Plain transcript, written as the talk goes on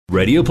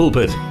Radio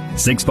Pulpit,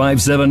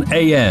 657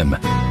 AM.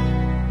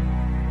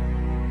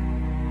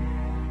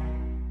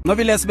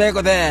 Noviles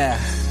Bego there.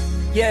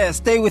 Yeah,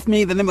 Stay With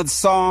Me, the name of the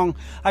song.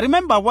 I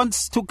remember I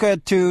once took her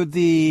to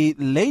the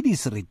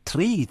ladies'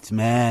 retreat,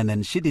 man,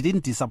 and she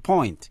didn't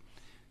disappoint.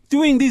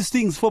 Doing these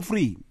things for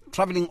free,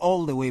 traveling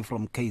all the way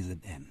from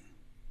KZN.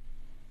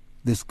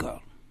 This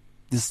girl,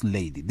 this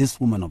lady, this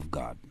woman of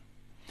God.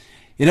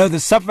 You know, the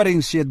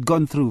suffering she had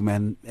gone through,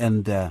 man,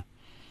 and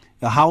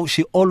how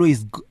she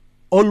almost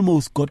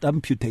got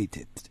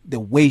amputated. The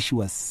way she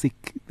was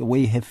sick, the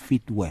way her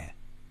feet were.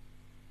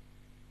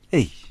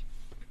 Hey,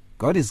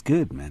 God is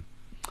good, man.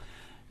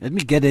 Let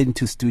me get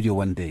into studio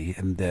one day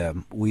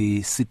and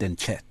we sit and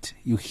chat.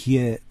 You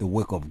hear the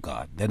work of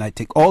God. Then I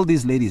take all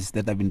these ladies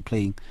that I've been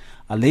playing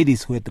are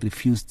ladies who had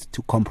refused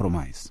to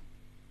compromise.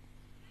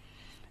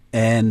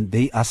 And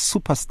they are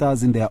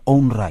superstars in their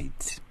own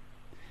right.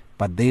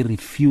 But they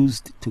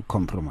refused to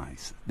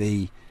compromise.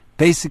 They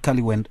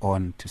basically went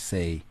on to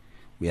say,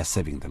 we are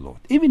serving the Lord.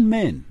 Even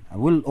men. I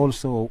will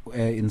also,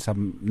 in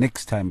some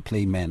next time,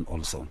 play men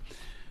also.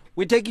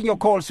 We're taking your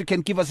calls. You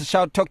can give us a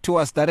shout. Talk to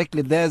us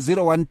directly there.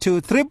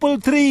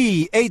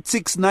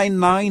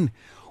 012-333-8699.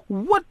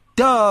 What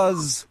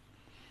does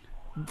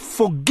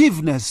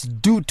forgiveness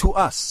do to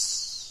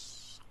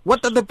us?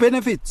 What are the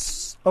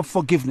benefits of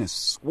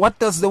forgiveness? What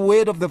does the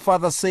word of the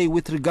Father say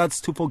with regards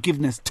to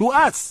forgiveness to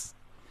us?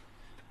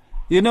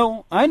 You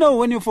know, I know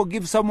when you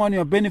forgive someone,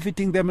 you're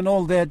benefiting them and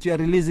all that. You're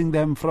releasing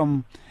them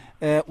from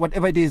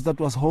whatever it is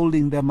that was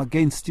holding them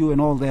against you and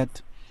all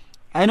that.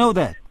 I know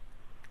that.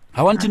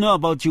 I want to know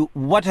about you.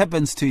 What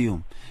happens to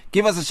you?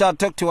 Give us a shout.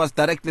 Talk to us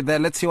directly there.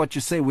 Let's hear what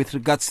you say with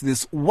regards to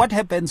this. What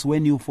happens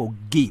when you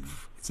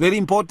forgive? It's very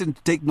important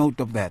to take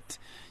note of that.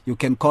 You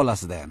can call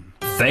us then.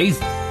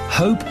 Faith,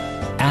 hope,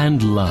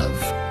 and love.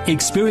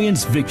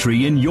 Experience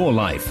victory in your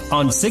life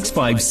on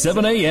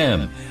 657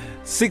 AM.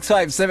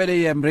 657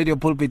 AM Radio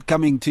Pulpit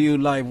coming to you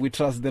live. We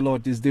trust the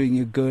Lord is doing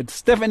you good.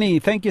 Stephanie,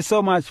 thank you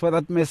so much for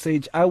that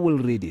message. I will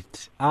read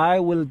it. I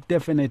will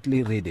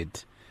definitely read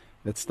it.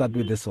 Let's start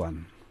with this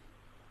one.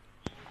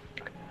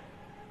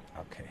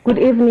 Okay. Good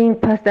evening,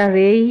 Pastor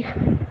Ray.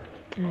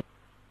 All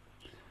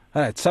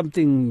right,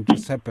 something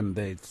just happened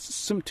there. It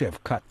seemed to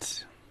have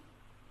cut.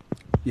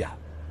 Yeah.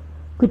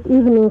 Good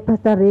evening,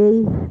 Pastor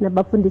Ray.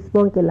 Nabafundisi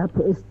bonke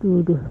lapho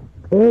estudio.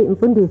 Hey,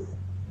 mfundisi.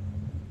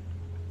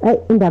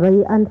 Indaba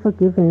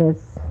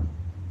ye-unforgiveness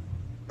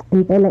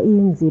impela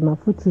inzima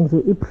futhi nje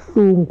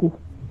ibuhlungu.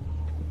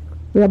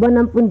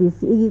 Uyabona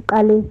mfundisi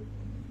iqale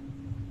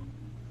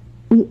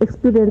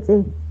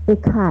i-experience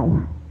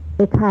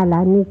ekhaya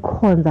la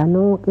nikhonza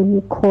nonke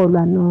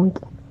nikholwa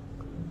nonke.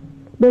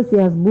 Bese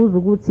yazibuza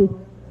ukuthi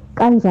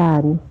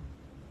kanjani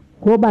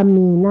ngoba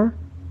mina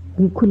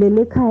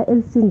ngikhulele ekhaya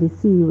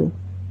elisindisiwe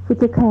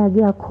futhi ekhaya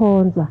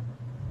kuyakhonzwa.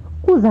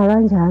 Kuza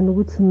kanjani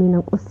ukuthi mina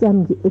Nkosi yami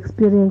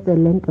ngi-experience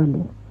lento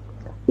le?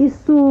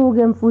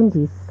 Isuke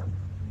mfundisi.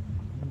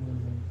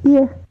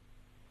 Yeah.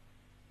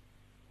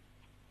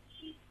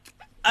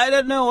 I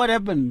don't know what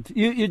happened.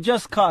 You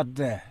just cut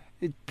there.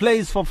 It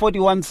plays for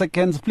 41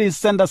 seconds. Please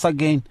send us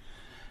again.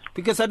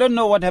 Because I don't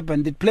know what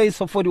happened. It plays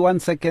for 41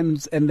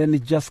 seconds and then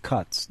it just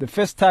cuts. The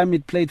first time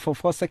it played for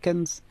 4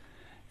 seconds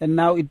and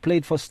now it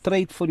played for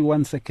straight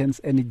 41 seconds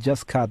and it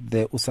just cut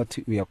there.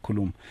 Usati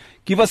uyakhuluma.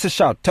 Give us a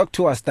shout. Talk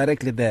to us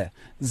directly there.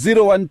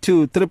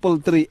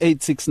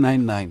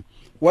 012-333-8699.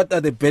 What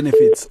are the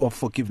benefits of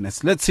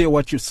forgiveness? Let's hear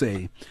what you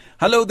say.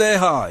 Hello there.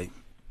 Hi.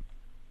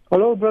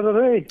 Hello, Brother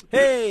Ray.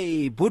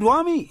 Hey,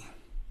 Budwami.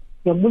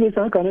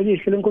 Ngiyabulisa ngane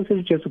lihle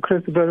lenkosi Jesu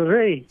Christ, Brother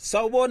Ray.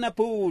 Sawubona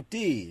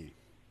bhuti.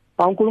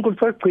 uNkulunkulu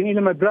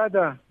sagcinile, my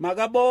brother.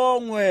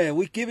 Makabongwe.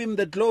 We give him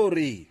the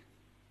glory.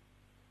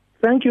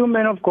 Thank you,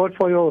 man of God,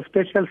 for your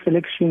special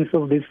selections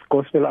of these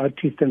gospel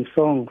artists and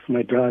songs,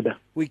 my brother.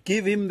 We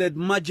give him the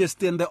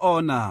majesty and the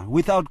honor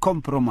without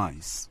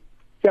compromise.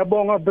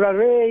 Siyabonga, Brother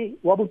Ray,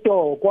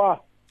 wabutokwa.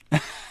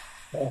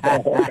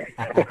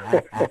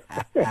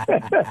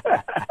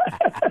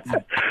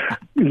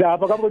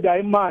 Lapha kabo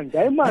diamond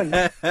never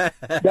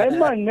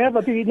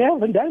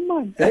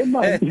diamond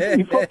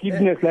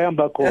forgiveness la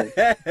yamba khona.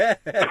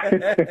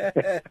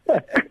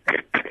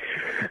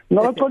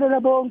 Ngakholela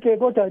bonke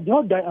kodwa no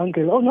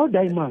uncle, oh no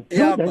diamond,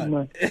 no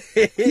diamond.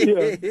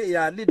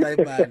 Yeah, ni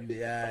diamond.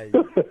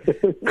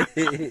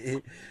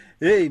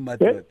 Hey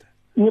madoda.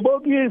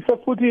 Ngibokisa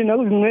futhi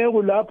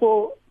nakuzinceku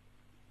lapho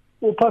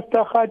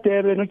uPastor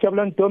Hadebe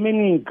noJabulani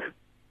Dominic.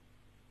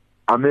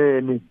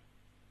 Amen.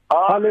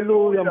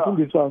 Hallelujah,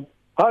 mfundisi wami.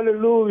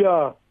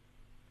 Hallelujah.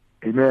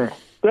 Amen.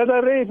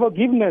 Brother Ray,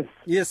 forgiveness.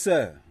 Yes,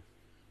 sir.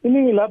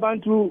 Iningi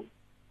labantu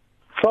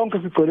sonke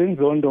sigcwele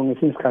inzondo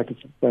ngesinye isikhathi,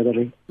 Brother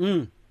Ray.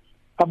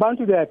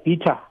 Abantu they are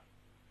bitter.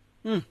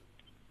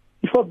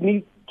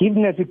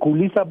 Forgiveness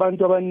igulisa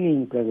abantu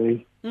abaningi, Brother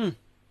Ray.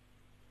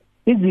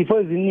 Izifo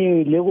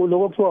eziningi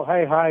lokho kuthiwa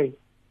high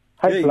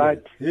blood.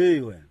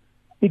 Hey wena.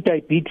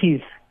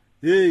 I-diabetes.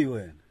 Hey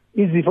wena.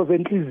 Izifo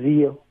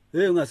zenhliziyo.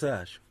 Hey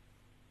ungasasho.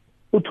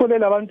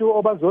 Utholela abantu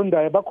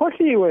obazondayo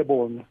bakhohliwe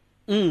bona.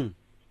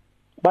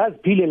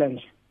 Baziphilela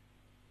nje.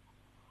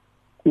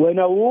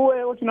 wena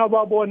uwe uthi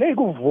nababona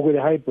ekuvuke le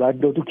high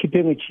blood lot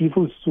ukhiphe ngechief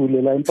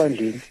usule la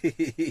empandleni.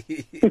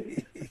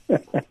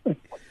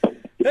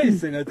 Hey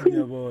sengathi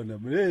ngiyabona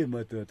hey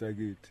madoda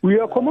kithi. We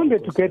are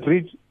commanded to get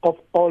rid of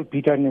all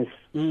bitterness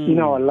in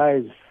our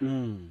lives.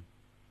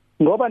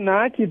 Ngoba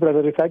nathi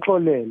brother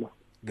isaxolelo.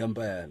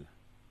 Ngempela.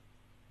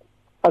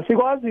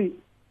 Asikwazi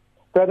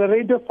brother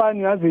into fun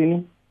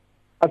yazini.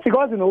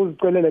 Asikwazi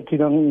nokuzicelela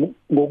thina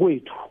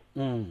ngokwethu.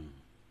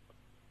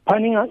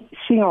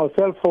 Punishing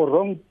ourselves for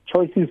wrong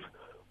choices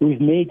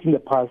we've made in the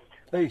past.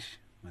 Eish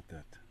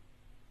madoda.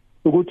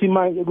 Ukuthi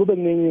manje kube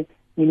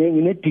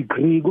ngine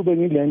degree kube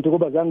ngilento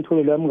kuba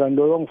zangithole la mngani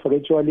lo ongifaka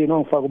etshwaleni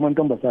ongifaka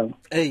umantombazana.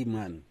 Hey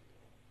man.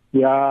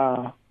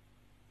 Yeah.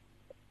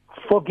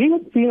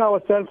 Forgiving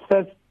ourselves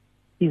first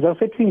is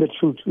accepting the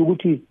truth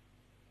ukuthi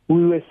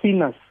we were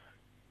sinners.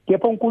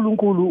 Kepha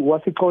uNkulunkulu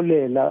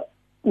wasixolela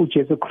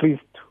uJesu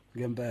Kristu.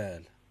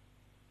 Ngempela.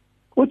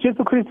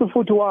 uJesu Kristu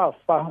futhi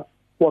wafa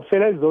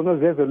wafela izono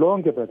zeze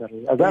lonke brother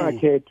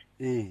azangakhethwa.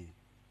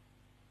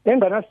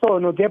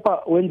 Enganasono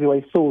kepha wenziwa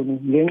isoni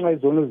ngenxa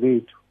izono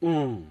zethu.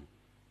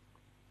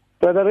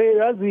 Brother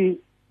yazi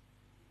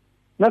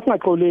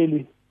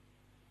nasingaxoleli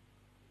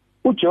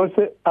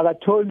uJoseph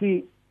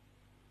akatholi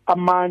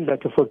amandla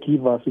to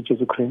forgive us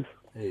uJesu Kristu.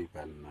 Hey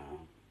bana.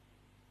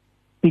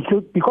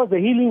 Because the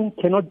healing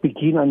cannot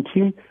begin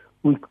until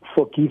we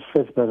forgive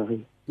first brother.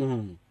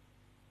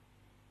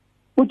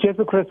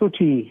 uJesu Kristu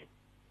uthi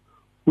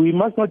we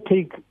must not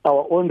take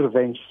our own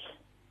revenge.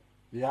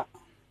 Yeah.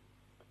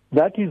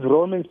 That is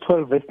Romans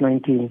 12 verse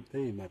 19.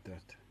 Hey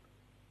madoda.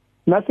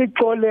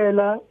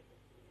 Nasixolela,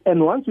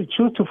 and once we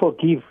choose to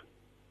forgive,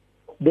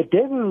 the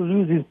devil will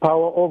lose his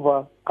power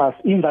over us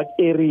in that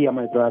area,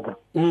 my brother.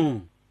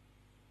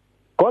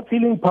 God's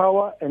healing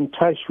power and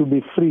touch will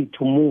be free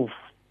to move.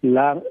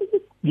 Yeah.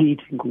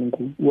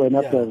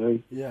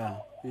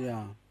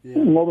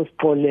 Ngoba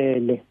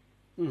sixolele.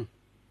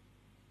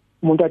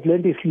 Umuntu athi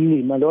lento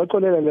isilima lo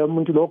waxolela le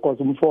muntu lo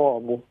goza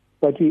umfobo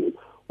bathi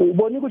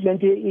ubona ukuthi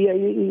lento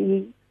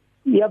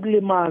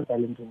iyakulimaza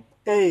lento.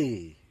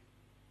 Hey.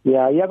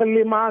 Yeah,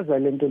 iyakulimaza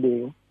lento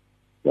leyo.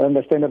 You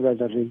understand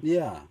brother?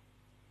 Yeah.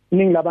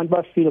 Iningi labantu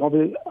bafile ngoba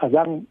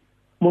azange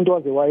umuntu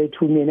waze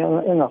wayethumeni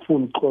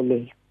engafuni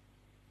ukuxolela.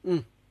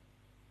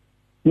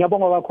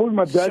 Ngiyabonga kakhulu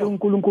madala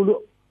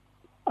uNkulunkulu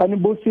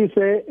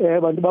anibusise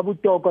abantu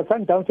babutoko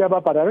sandown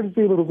siyababhala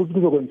lesibili ukuthi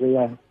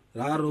kuzokwenzeka.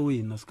 Raro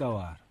wina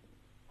sikawara.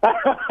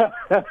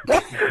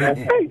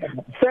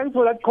 Thanks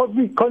for that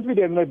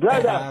confidence, my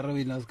brother. Raro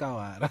wina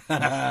sikawara.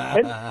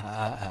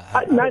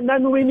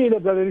 Nanu winile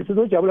brother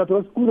sizojabula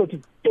because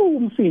kuzothi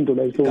umsindo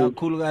la iso.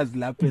 Kakhulukazi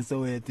lapha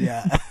esowethu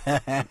ya.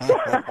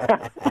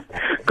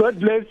 God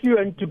bless you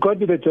and to God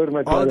be the glory,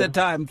 my brother. All the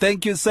time.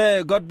 Thank you,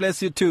 sir. God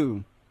bless you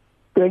too.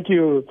 Thank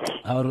you.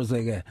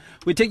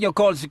 We take your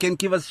calls. You can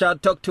give us a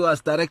shout. Talk to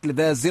us directly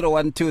there.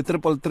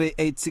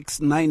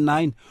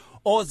 012-333-8699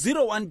 or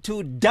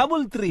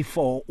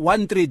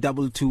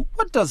 012-334-1322.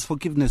 What does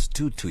forgiveness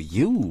do to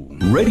you?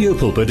 Radio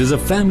Pulpit is a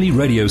family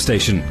radio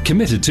station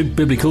committed to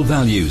biblical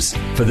values.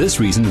 For this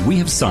reason, we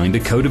have signed a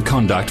code of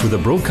conduct with the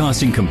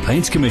Broadcasting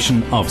Complaints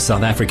Commission of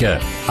South Africa.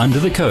 Under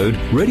the code,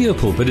 Radio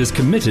Pulpit is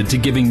committed to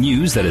giving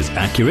news that is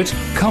accurate,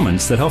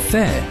 comments that are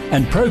fair,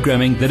 and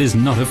programming that is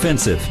not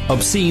offensive,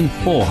 obscene,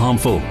 or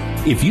harmful.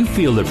 If you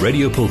feel that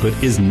Radio Pulpit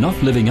is not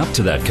living up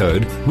to that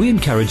code, we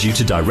encourage you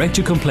to direct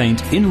your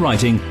complaint in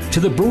writing to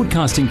the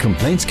Broadcasting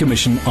Complaints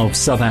Commission of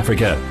South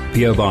Africa,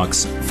 PO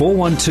Box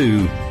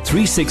 412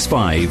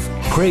 365,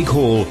 Craig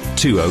Hall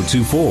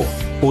 2024,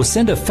 or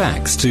send a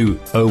fax to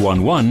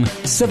 011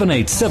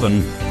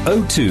 787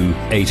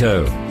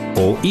 0280.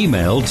 Or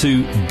email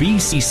to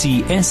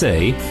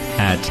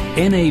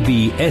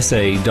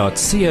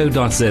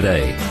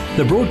bccsa@nabsa.co.za.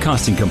 The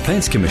Broadcasting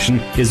Complaints Commission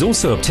is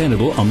also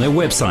obtainable on their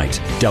website,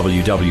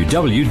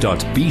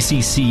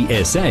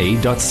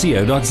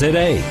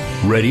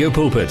 www.bccsa.co.za. Radio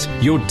Pulpit,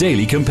 your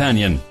daily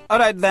companion. All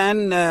right,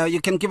 then, you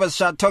can give us a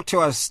shout. Talk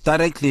to us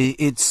directly.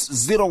 It's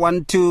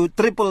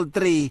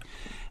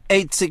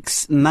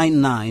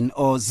 012-333-8699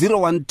 or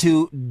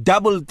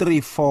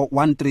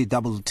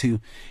 012-334-1322.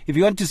 If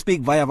you want to speak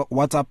via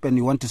WhatsApp and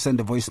you want to send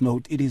a voice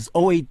note, it is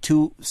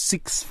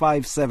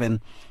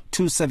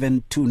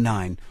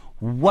 082-657-2729.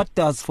 What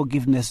does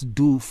forgiveness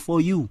do for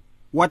you?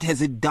 What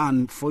has it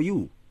done for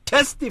you?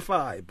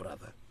 Testify,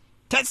 brother.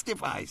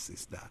 Testify,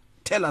 sister.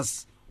 Tell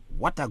us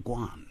what a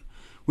gone.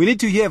 We need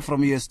to hear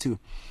from you as to,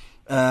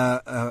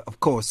 of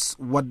course,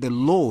 what the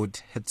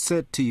Lord had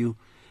said to you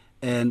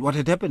and what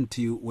had happened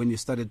to you when you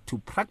started to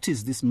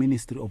practice this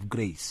ministry of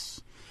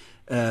grace,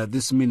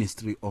 this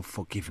ministry of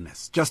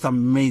forgiveness. Just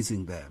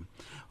amazing there.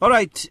 All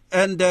right,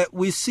 and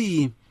we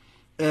see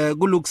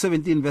Luke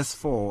 17 verse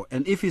 4,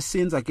 and if he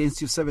sins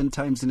against you 7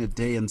 times in a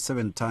day and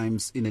 7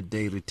 times in a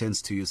day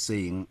returns to you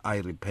saying, I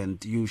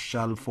repent, you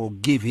shall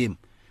forgive him.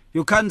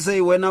 You can't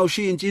say, when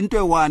awushintshe into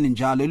eyi-1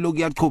 njalo iloku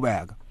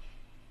iyaqhubeka.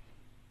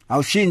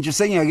 Awushintshe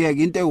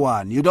sengiyakuyeka into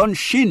eyi-1. You don't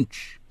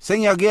shintshe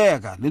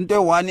sengiyakuyeka lento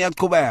eyi-1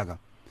 iyaqhubeka.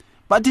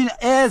 But in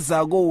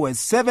eza kuwe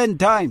 7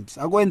 times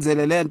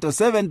akwenzele lento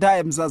 7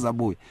 times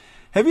azabuya.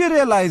 Have you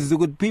realized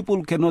that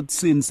people cannot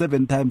sin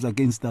 7 times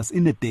against us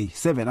in a day?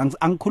 7.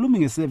 Angikhulumi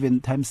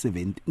nge7 times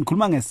 7.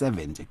 Ngikhuluma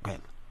nge7 nje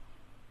kuphela.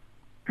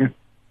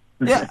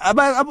 Yeah,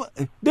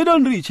 they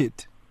don't reach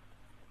it.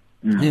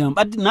 Yeah,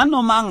 but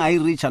nanoma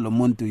angayireach lo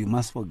muntu, you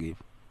must forgive.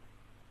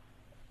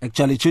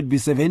 Actually, it should be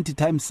 70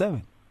 times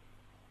 7.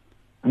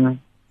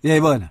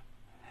 Yeah,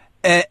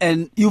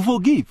 and you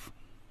forgive.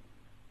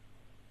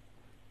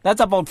 That's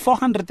about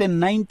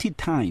 490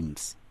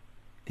 times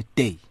a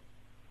day.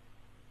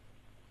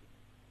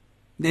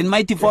 Then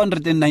mighty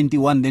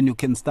 491, then you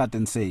can start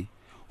and say,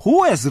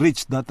 who has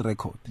reached that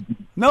record?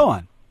 No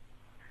one.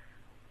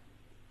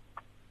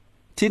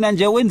 Thina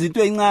nje wenza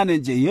into encane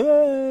nje,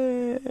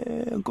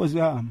 Nkosi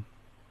yami.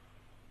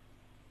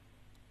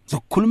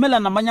 Zokukhulumela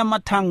namanye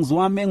ama-tongues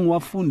wami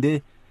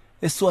engiwafunde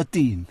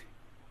eSwatini.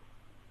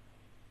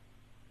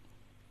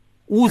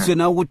 Uzwe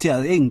na ukuthi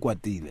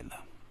engikwatile la.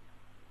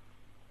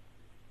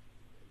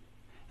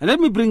 And let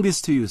me bring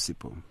this to you,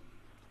 Sipho.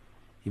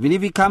 Even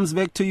if he comes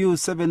back to you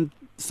seven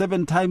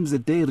times a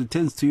day,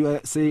 returns to you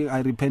saying,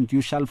 I repent,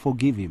 you shall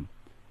forgive him.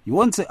 You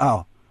won't say,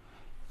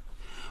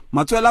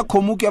 Matswela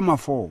khomuke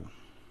ama-4.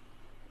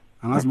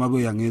 Angazi mabe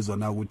uyangezwa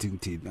na ukuthi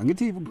ngithini.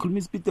 Angithi ngikhuluma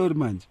isipitori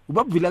manje.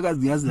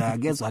 Ubabvilakazi yazi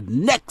akezwa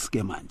next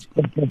ke manje.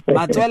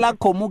 Matswela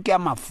khomuke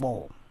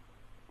ama-4.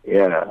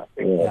 Yeah.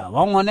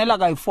 Wangonela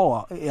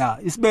kayi-4.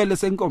 Yeah, isibele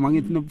senkomo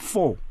ngithi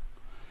 4.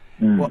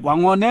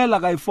 Wangonela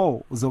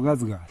kayi-4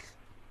 uzongazi kahle.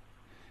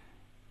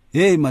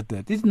 Hey, my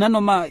dad. It's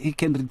nanoma he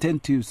can return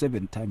to you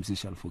 7 times, he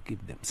shall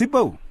forgive them.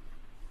 Sipho.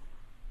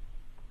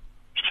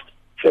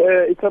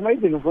 It's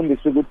amazing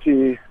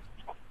ukuthi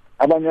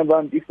abanye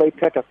abantu, if I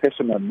catch a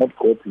person and not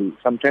godly,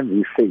 sometimes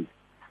we say,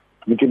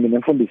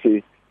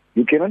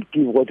 you cannot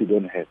give what you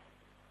don't have.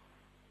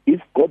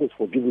 If God has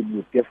forgiven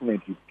you,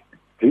 definitely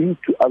bring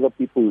to other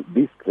people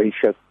this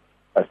gracious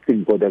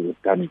thing God has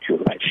done in your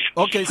life.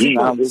 Okay,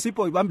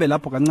 Sipho, ibambe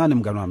lapho kancane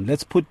mngani wami.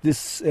 Let's put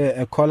this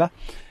caller.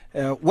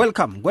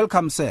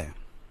 Welcome, sir.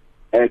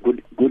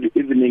 Good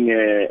evening,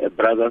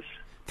 brothers.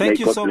 Thank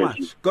you so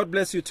much. God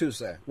bless you too,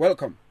 sir.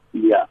 Welcome.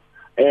 Yeah.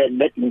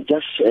 Let me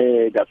just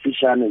the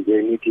Fishan and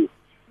the meeting.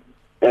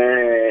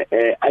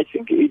 I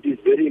think it is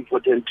very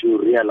important to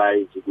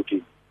realize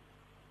that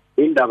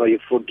in the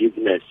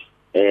forgiveness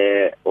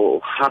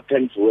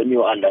happens when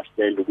you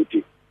understand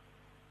that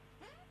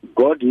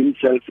God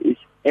Himself is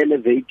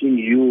elevating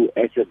you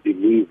as a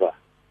believer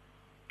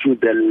to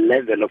the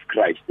level of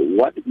Christ.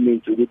 What it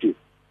means to it is,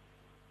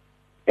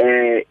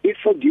 if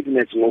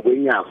forgiveness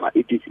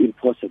it is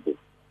impossible.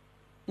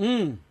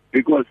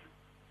 Because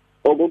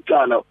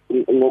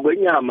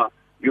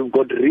you've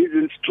got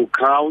reasons to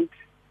count,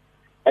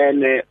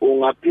 and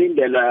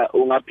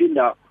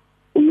ungaphinda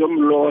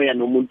uyomloya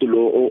nomuntu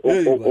lo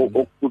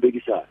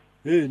okubekisa.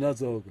 Hey,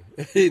 that's okay.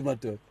 Hey,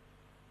 madoda.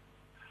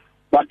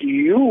 But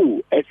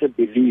you as a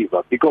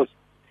believer, because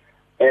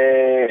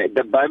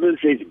the Bible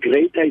says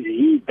greater is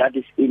he that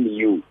is in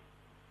you.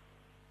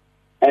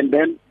 And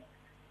then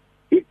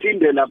it in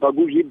the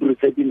Hebrews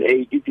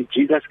 13:8, it is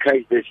Jesus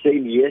Christ the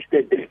same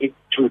yesterday,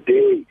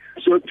 today.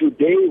 So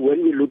today,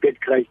 when we look at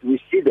Christ, we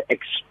see the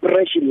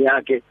expression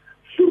yake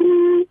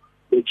through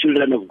the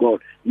children of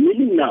God.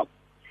 Meaning now,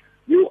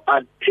 you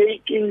are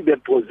taking the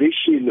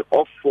position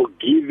of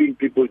forgiving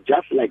people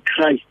just like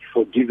Christ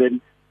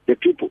forgiven the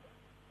people.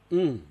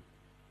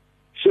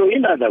 So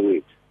in other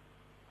words,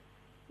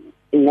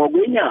 we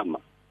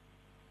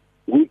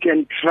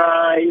can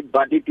try,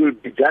 but it will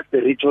be just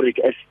a rhetoric,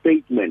 a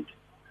statement.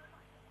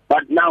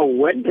 But now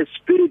when the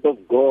Spirit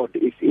of God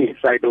is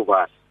inside of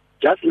us,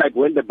 just like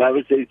when the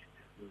Bible says,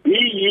 be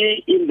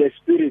ye in the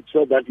Spirit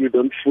so that you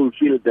don't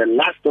fulfill the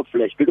lust of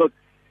flesh. Because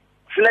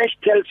flesh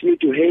tells me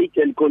to hate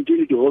and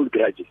continue to hold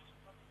grudges.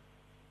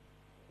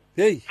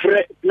 Hey.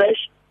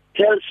 Flesh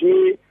tells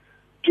me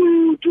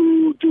to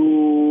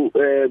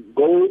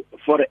go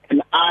for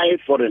an eye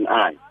for an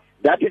eye.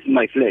 That is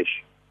my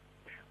flesh.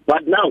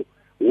 But now,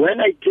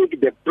 when I take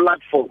the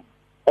platform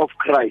of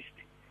Christ,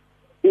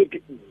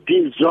 it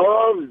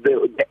dissolves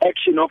the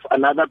action of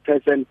another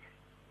person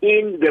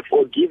in the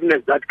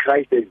forgiveness that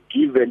Christ has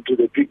given to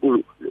the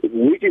people,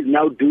 which is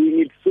now doing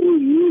it through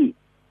me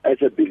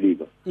as a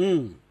believer.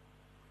 So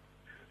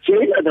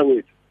in other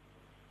words,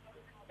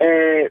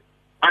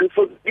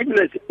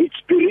 unforgiveness is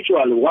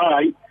spiritual.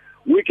 Why?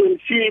 We can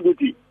see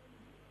that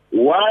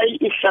why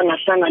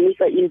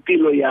ihlanganisa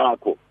impilo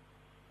yakho.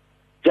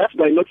 Just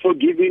by not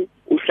forgiving,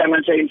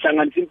 ihlanganisa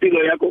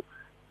impilo yakho,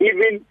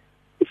 even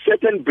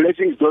certain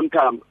blessings don't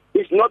come.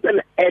 It's not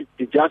an act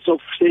just of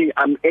saying,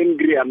 I'm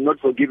angry, I'm not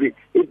forgiving.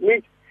 It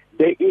means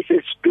there is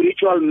a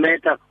spiritual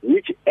matter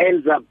which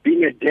ends up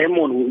being a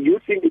demon. You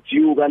think it's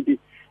you, Gandhi.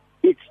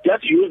 It's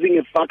just using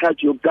a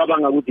faculty of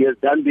Kabanga who has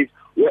done this,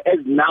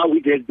 whereas now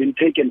it has been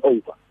taken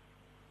over.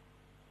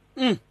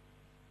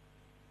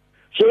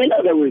 So in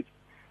other words,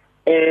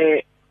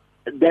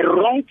 the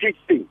wrong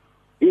teaching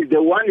is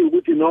the one you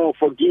would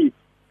forgive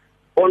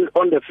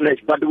on the flesh,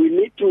 but we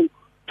need to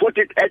put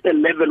it at a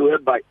level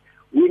whereby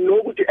we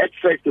know that at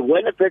first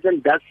when a person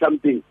does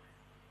something,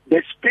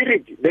 the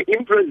spirit, the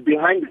influence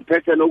behind the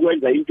person who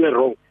went into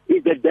wrong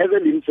is the devil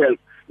himself.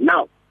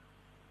 Now,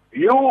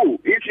 you,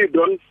 if you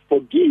don't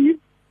forgive,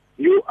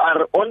 you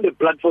are on the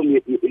platform,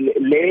 you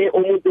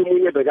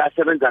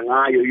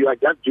are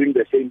just doing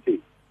the same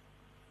thing.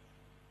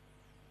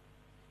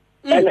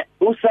 And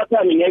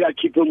Satan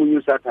keep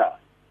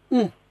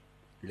Satan.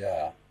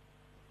 Yeah.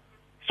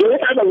 So in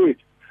other words,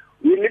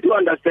 we need to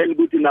understand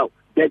good now,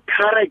 the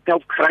character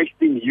of Christ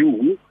in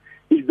you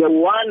is the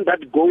one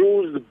that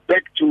goes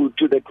back to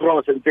the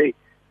cross and say,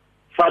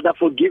 Father,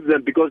 forgive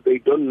them because they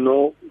don't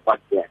know what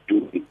they are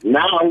doing.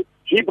 Now,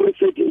 Hebrews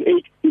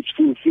 13:8 is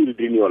fulfilled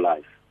in your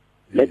life.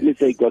 Yes. Let me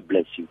say, God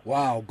bless you.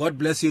 Wow, God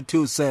bless you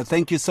too, sir.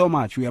 Thank you so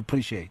much. We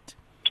appreciate.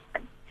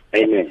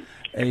 Amen.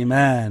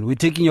 Amen. We're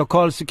taking your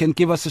calls. You can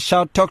give us a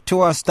shout. Talk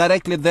to us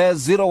directly there,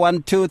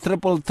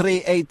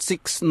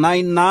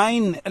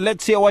 012-333-8699.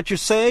 Let's hear what you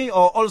say.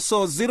 Or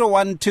also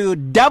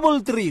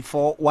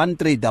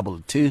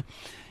 012-334-1322.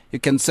 You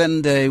can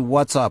send a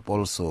WhatsApp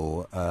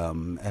also,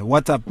 a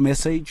WhatsApp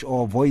message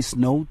or voice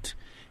note.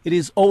 It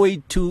is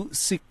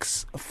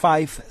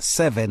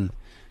 082657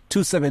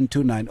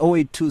 2729.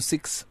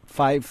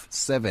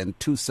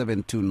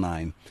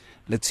 0826572729.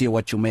 Let's hear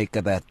what you make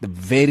of that. The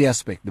very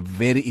aspect, the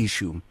very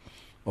issue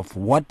of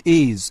what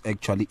is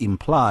actually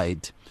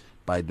implied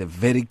by the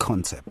very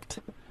concept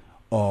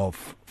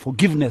of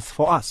forgiveness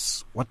for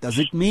us. What does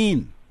it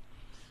mean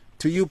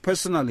to you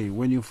personally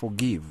when you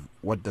forgive?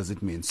 What does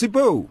it mean?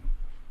 Sipho.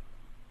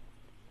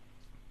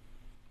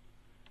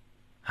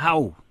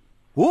 How?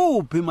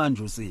 Uphi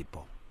manje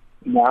uSipho?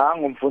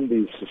 Nangu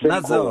mfundisi.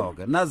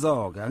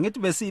 Nazoga. Ngithi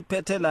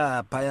besiphethe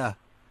lapha ya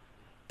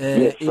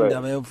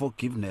indaba of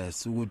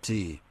forgiveness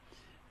ukuthi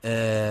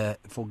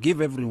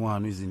forgive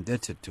everyone who is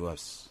indebted to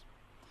us.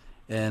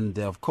 And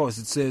of course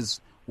it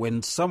says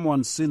when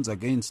someone sins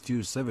against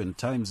you 7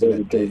 times in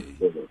a day.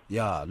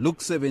 Yeah,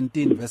 Luke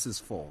 17 verses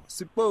 4.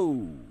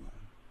 Sipho.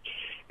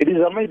 It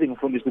is amazing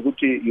mfundisi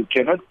ukuthi you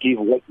cannot give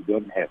what you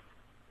don't have.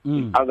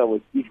 In other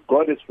words, if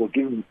God has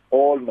forgiven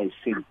all my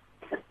sins,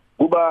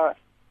 kuba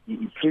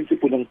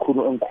principle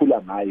enkhulu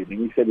ngayo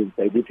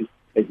nengisebenzisa ukuthi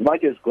as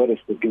much as God has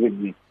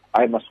forgiven me,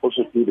 I must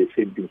also do the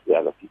same thing to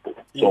other people.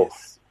 So,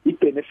 it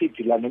benefits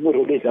la noma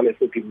rolezala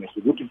forgiveness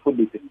ukuthi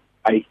mfundisi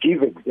I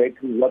give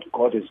exactly what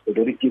God has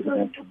already given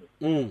unto me.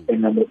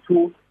 And number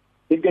 2,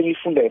 into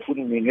engifunda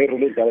futhi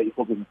ngerolezala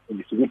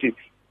forgiveness ukuthi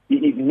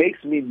it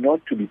makes me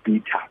not to be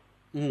bitter.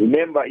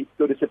 Remember, it's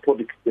the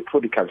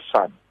prodigal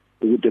son.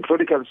 The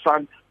prodigal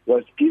son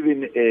was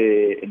given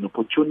an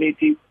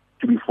opportunity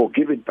to be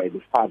forgiven by the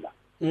father.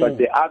 But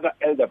the other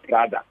elder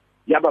brother,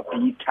 yaba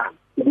bitter.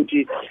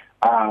 Ukuthi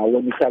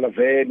when isala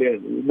vele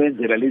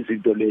umenzela lezi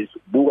zinto lezo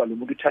buka lo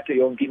muntu uthathe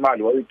yonke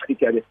imali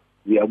wayichitha le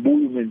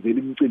uyabuya umenzela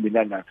imicimbi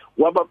nana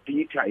waba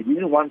bitter. He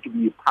didn't want to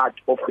be a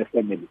part of the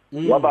family.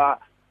 Waba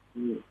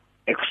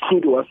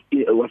excluded,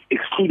 was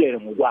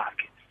excluded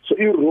ngokwakhe. So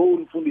in role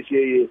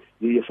mfundisi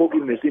ye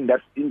forgiveness in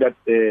that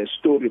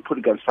story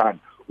prodigal son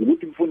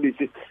ukuthi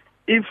mfundisi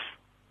if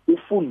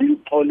ufundi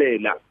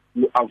uxolela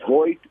you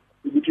avoid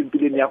ukuthi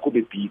impilweni yakho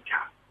be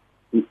bitter.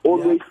 We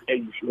always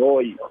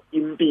enjoy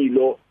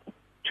impilo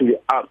to the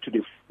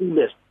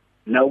fullest.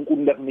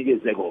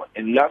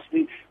 And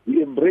lastly,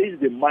 we embrace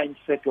the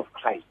mindset of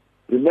Christ.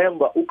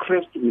 Remember,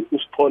 Christ is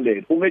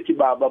uSipholele. Umethi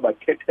baba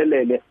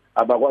bakhethelele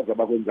abakwazi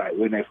abakwenzayo.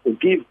 When I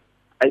forgive,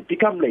 I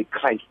become like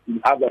Christ. In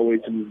other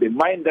words, the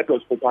mind that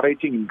was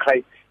operating in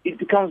Christ, it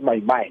becomes my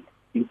mind.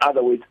 In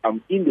other words,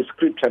 I'm in the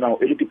scripture now.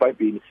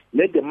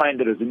 Let the mind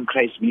that is in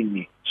Christ be in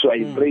me. So I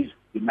embrace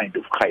the mind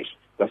of Christ.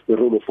 That's the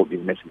role of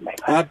forgiveness in my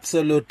life.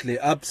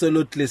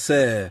 Absolutely,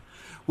 sir.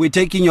 We're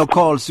taking your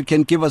calls. You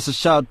can give us a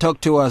shout.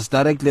 Talk to us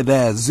directly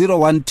there.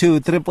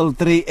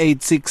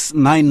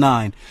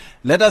 012-333-8699.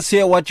 Let us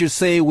hear what you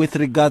say with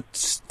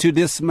regards to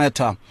this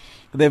matter.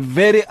 The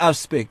very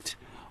aspect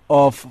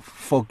of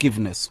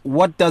forgiveness.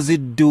 What does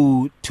it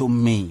do to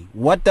me?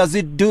 What does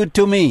it do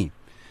to me?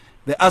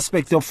 The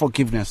aspect of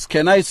forgiveness.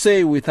 Can I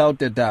say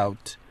without a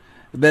doubt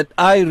that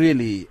I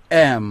really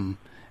am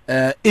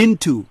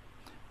into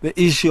the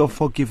issue of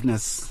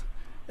forgiveness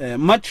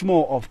much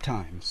more of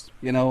times?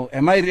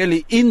 Am I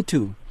really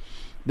into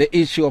the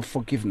issue of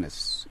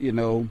forgiveness?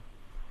 And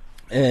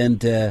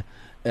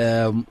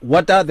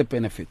what are the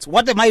benefits?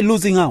 What am I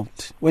losing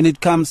out when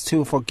it comes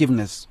to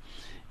forgiveness?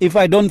 If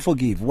I don't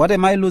forgive, what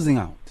am I losing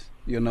out?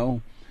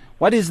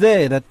 What is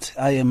there that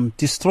I am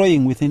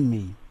destroying within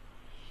me?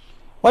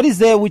 What is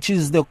there which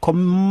is the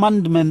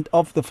commandment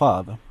of the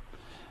Father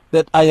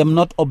that I am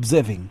not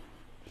observing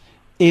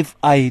if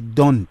I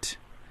don't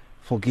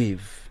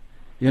forgive?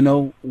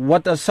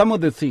 What are some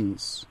of the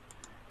things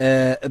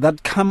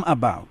that come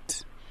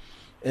about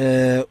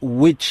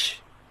which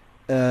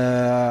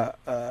happen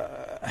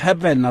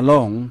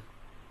along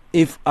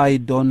if I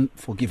don't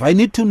forgive? I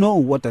need to know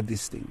what are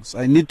these things.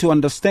 I need to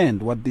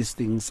understand what these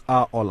things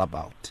are all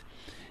about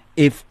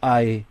if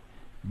I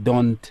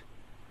don't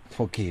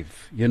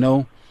forgive,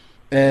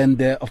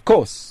 And of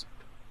course,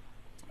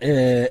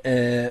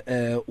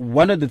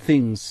 one of the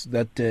things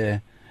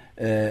that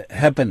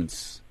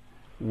happens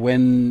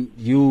when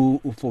you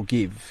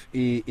forgive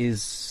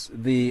is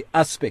the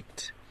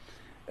aspect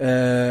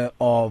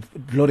of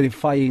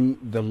glorifying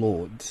the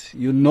Lord.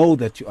 You know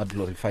that you are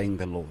glorifying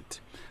the Lord.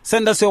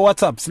 Send us your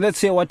WhatsApps.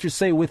 Let's hear what you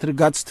say with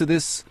regards to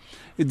this.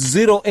 It's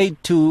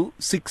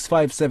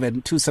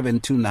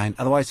 082-657-2729.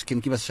 Otherwise, you can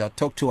give us a shout.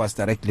 Talk to us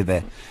directly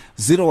there.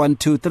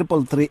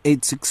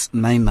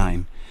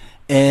 012-333-8699.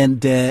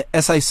 And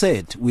as I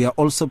said, we are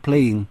also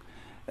playing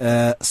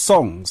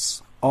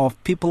songs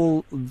of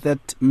people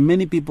that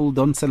many people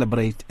don't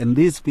celebrate. And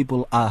these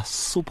people are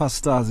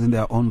superstars in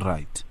their own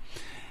right.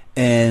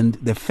 And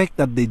the fact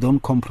that they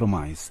don't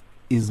compromise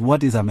is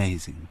what is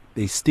amazing.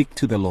 They stick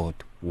to the Lord.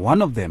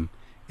 One of them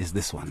is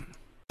this one.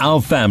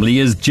 Our family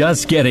is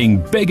just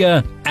getting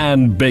bigger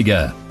and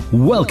bigger.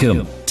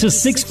 Welcome to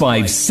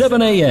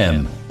 657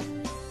 AM.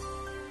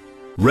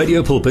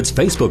 Radio Pulpit's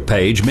Facebook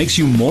page makes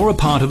you more a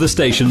part of the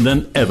station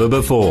than ever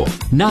before.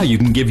 Now you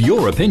can give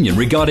your opinion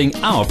regarding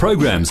our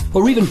programs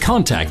or even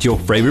contact your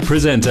favorite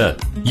presenter.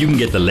 You can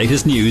get the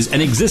latest news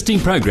and existing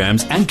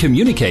programs and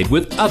communicate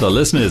with other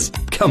listeners.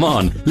 Come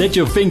on, let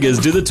your fingers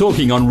do the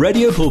talking on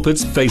Radio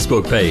Pulpit's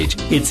Facebook page.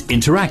 It's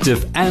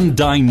interactive and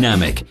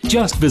dynamic.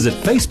 Just visit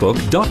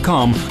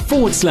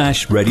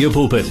facebook.com/Radio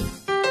Pulpit.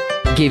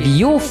 Give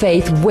your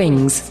faith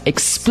wings.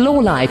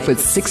 Explore life with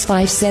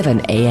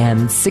 657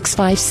 AM.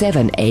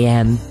 657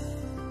 AM.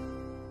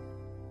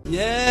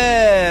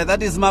 Yeah,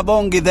 that is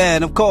Mabongi there.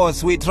 And of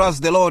course, we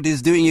trust the Lord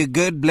is doing you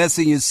good,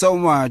 blessing you so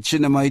much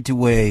in a mighty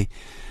way.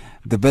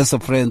 The best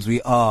of friends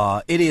we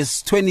are. It is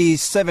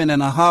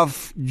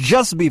 27.5,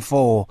 just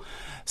before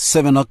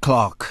 7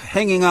 o'clock.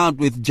 Hanging out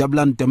with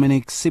Jabulani,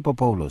 Dominic, Sipho,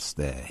 Paulos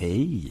there.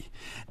 Hey.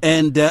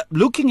 And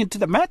looking into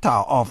the matter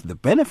of the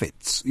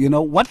benefits, you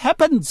know, what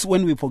happens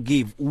when we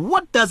forgive?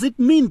 What does it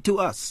mean to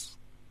us?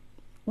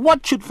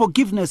 What should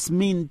forgiveness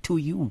mean to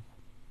you?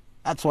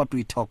 That's what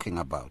we're talking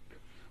about.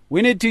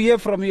 We need to hear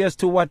from you as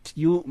to what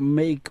you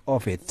make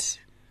of it.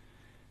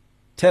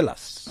 Tell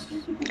us.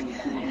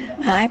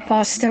 Hi,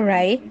 Pastor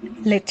Ray.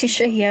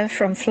 Letitia here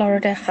from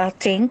Florida,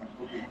 Gauteng.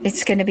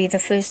 It's going to be the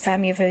first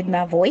time you've heard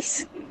my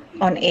voice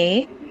on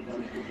air.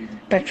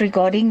 But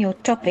regarding your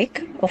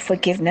topic of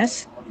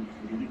forgiveness,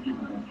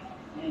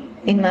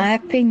 in my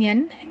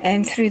opinion,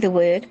 and through the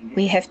word,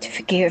 we have to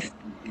forgive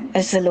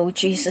as the Lord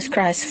Jesus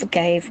Christ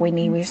forgave when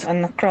he was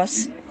on the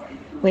cross,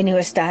 when he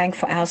was dying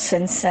for our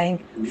sins, saying,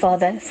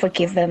 Father,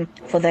 forgive them,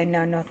 for they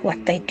know not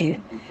what they do.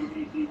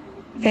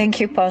 Thank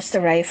you, Pastor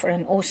Ray, for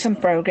an awesome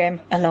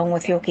program, along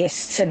with your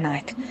guests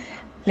tonight.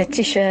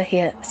 Letitia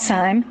here,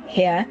 Simon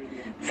here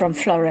from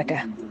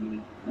Florida,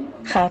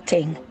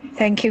 Gauteng.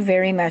 Thank you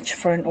very much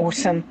for an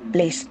awesome,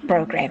 blessed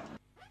program.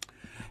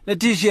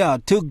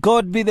 Letitia, to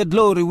God be the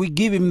glory. We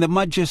give him the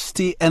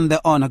majesty and the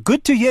honor.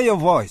 Good to hear your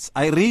voice.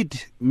 I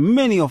read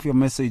many of your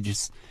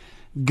messages.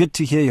 Good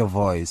to hear your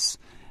voice.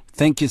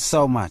 Thank you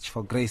so much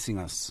for gracing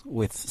us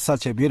with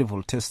such a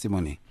beautiful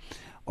testimony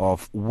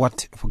of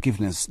what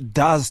forgiveness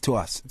does to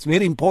us. It's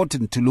very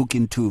important to look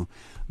into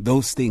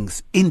those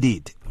things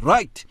indeed.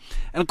 Right.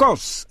 And of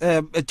course,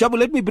 Jabu,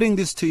 let me bring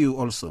this to you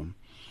also.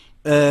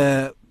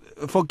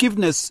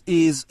 Forgiveness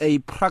is a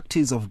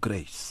practice of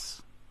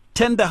grace.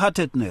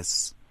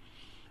 Tender-heartedness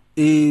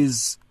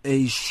is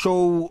a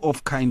show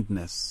of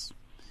kindness.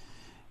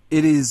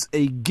 It is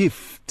a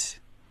gift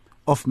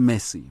of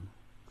mercy.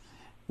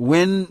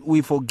 When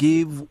we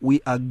forgive,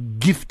 we are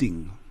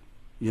gifting,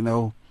 you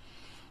know,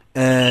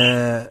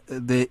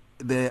 the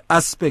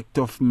aspect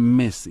of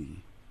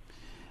mercy.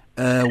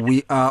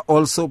 We are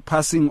also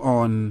passing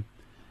on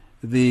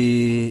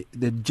the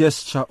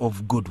gesture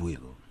of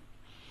goodwill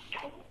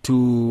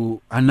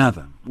to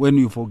another when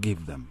you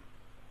forgive them.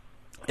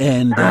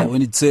 And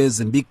when it says,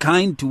 and be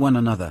kind to one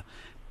another,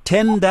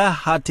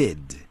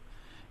 tender-hearted,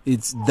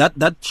 it's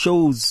that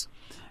shows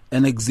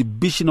an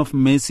exhibition of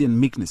mercy and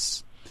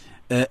meekness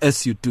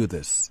as you do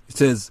this. It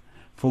says,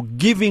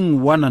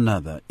 forgiving one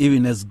another,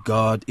 even as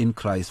God in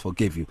Christ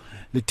forgave you.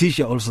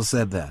 Letitia also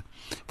said that.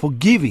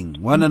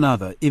 Forgiving one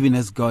another, even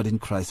as God in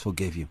Christ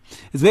forgave you.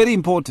 It's very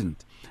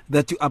important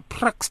that you are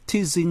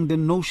practicing the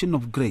notion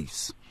of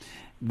grace.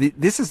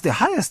 This is the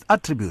highest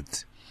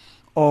attribute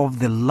of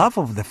the love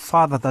of the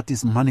Father that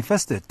is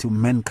manifested to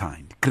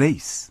mankind.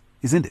 Grace,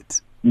 isn't it?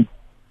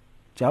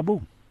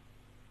 Jabu.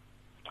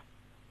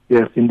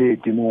 Yes,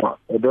 indeed. You know,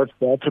 that's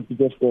the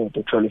attribute of God,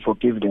 actually,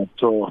 forgiveness.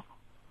 So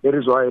that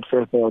is why at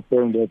first I was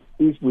saying that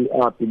if we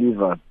are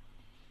believers,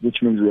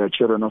 which means we are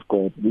children of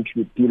God, we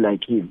should be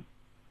like him.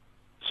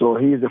 So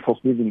he is a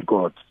forgiving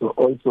God. So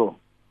also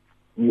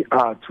we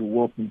are to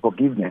walk in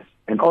forgiveness.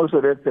 And also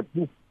that's a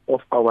proof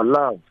of our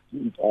love to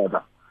each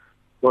other.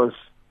 Because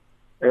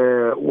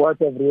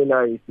what I've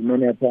realized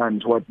many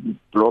times, what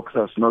blocks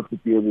us not to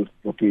be able to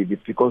forgive is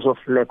because of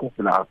lack of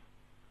love.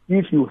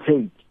 If you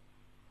hate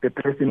the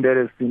person that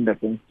has sinned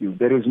against you,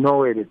 there is no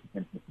way that you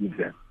can forgive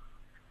them.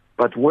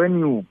 But when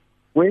you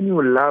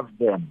love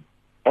them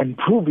and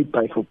prove it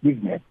by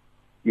forgiveness,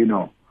 you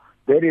know,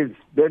 that is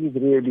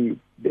really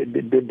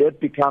that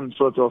becomes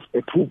sort of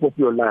a proof of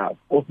your love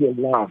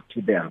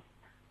to them.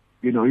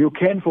 You know, you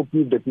can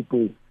forgive the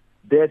people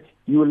that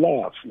you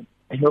love.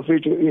 In our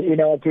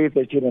case,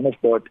 the children of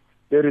God,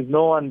 there is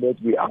no one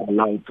that we are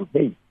allowed to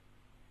hate.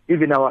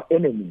 Even our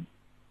enemies,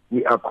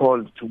 we are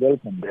called to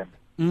welcome them.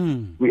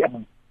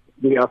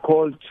 We are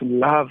called to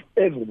love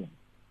everyone,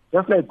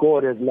 just like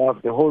God has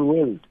loved the whole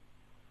world.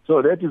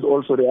 So that is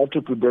also the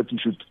attribute that we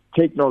should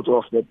take note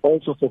of, that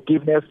also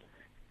forgiveness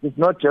is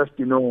not just,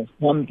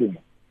 something,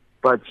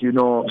 but,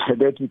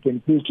 that we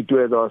can teach to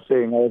do, as I was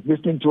saying. I was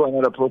listening to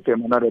another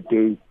program another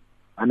day,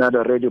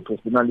 another radio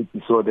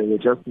personality, so they were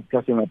just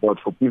discussing about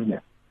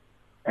forgiveness.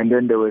 And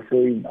then they were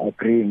saying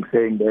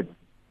that,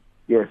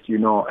 yes,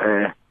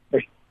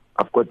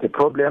 I've got a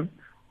problem.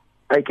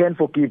 I can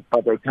forgive,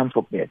 but I can't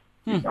forget.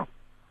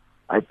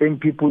 I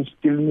think people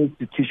still need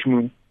to teach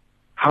me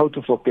how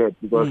to forget,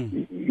 because,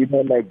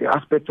 like the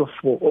aspect of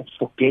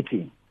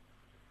forgetting.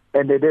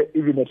 And they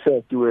even at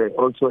first, you were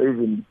also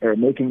even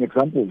making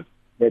examples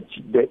that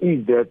there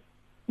is that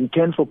we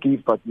can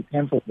forgive, but we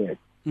can't forget.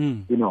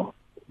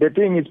 The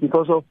thing is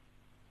because of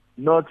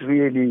not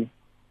really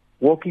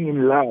walking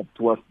in love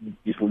towards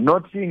people,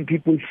 not seeing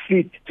people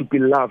fit to be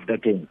loved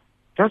again.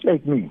 Just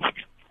like me,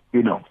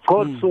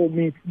 God saw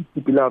me fit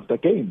to be loved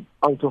again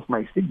out of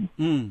my sin.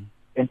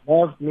 And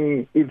helped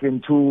me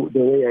even to the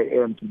way I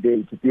am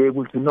today, to be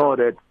able to know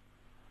that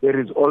there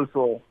is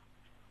also,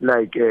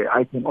 I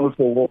can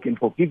also walk in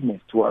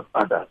forgiveness towards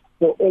others.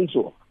 So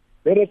also,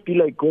 let us be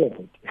like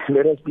God.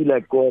 Let us be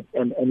like God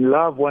and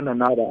love one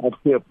another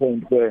up to a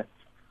point where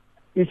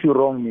if you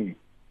wrong me,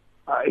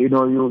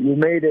 you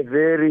made a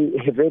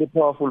very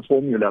powerful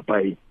formula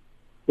by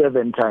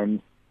 7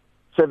 times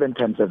 70,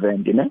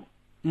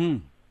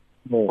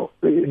 No,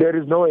 there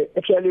is no way.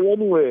 Actually, when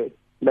we were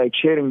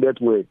sharing that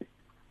word,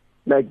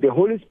 the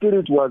Holy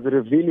Spirit was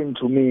revealing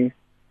to me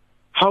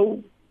how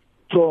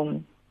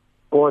strong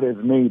God has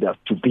made us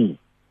to be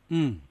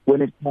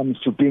when it comes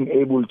to being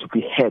able to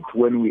be hurt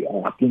when we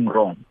are being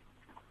wrong.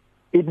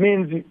 It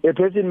means a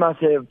person must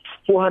have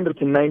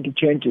 490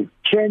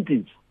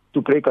 chances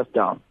to break us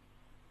down.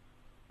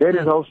 That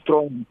is how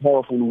strong and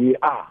powerful we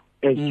are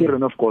as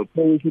children of God.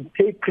 So we should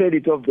take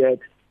credit of that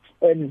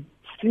and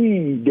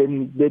see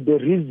the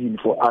reason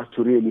for us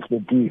to really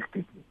forgive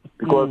people,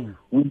 because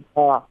we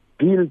are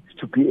built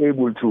to be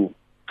able to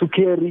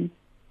carry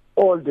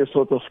all the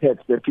sort of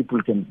hurts that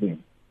people can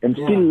bring and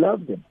still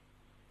love them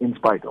in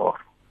spite of.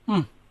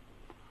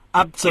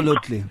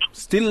 Absolutely.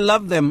 Still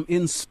love them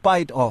in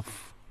spite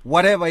of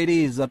whatever it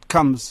is that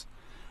comes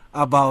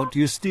about.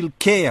 You still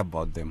care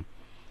about them.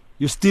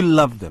 You still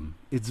love them.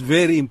 It's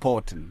very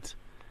important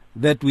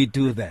that we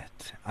do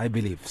that, I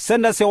believe.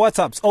 Send us your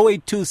WhatsApps,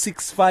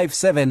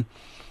 082657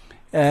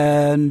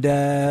 and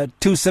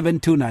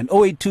 2729,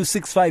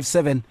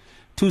 082657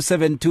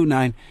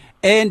 2729,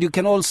 and you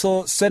can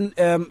also send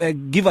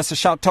give us a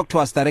shout, talk to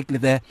us directly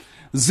there,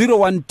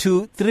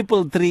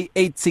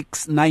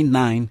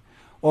 012-333-8699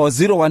 or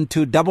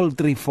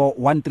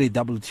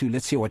 012-334-1322.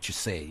 Let's hear what you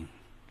say.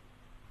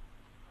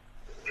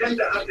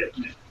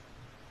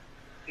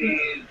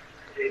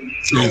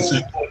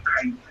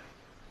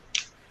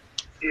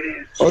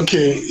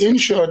 Okay, in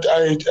short,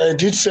 I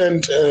did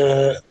send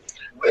a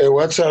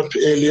WhatsApp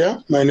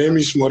earlier. My name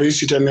is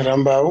Maurice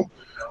Rambao.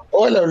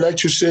 All I would like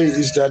to say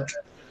is that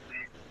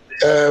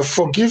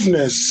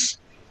forgiveness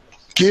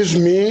gives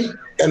me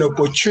an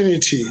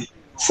opportunity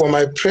for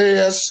my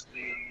prayers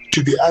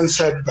to be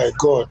answered by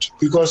God.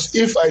 Because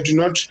if I do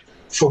not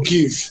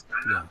forgive,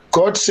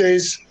 God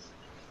says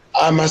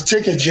I must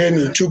take a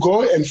journey to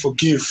go and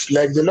forgive.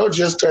 Like the Lord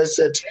Jesus Christ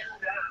said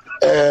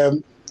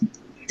in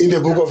the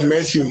book of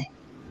Matthew,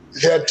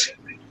 that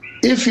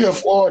if you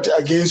have aught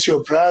against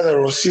your brother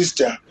or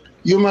sister,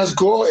 you must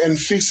go and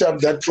fix up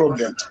that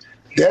problem.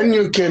 Then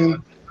you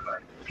can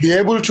be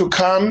able to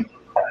come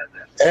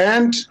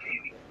and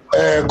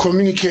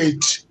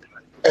communicate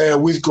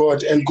with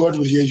God, and God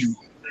will hear you.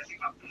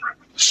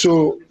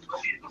 So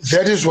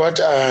that is what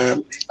I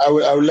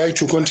would like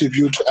to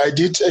contribute. I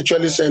did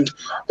actually send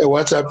a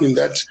WhatsApp in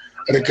that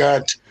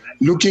regard,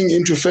 looking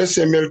into 1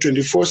 Samuel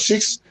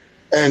 24:6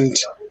 and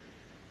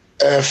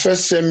 1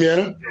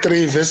 Samuel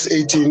 3 verse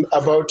 18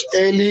 about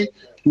Eli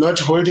not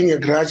holding a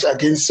grudge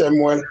against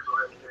Samuel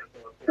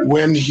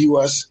when he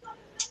was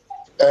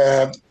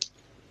to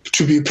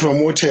be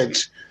promoted.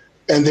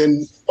 And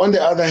then on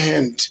the other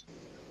hand,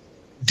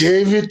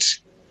 David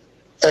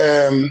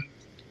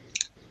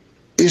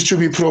is to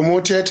be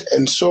promoted,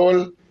 and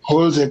Saul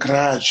holds a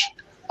grudge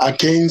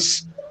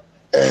against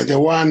the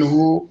one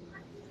who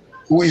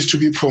is to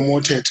be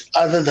promoted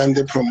other than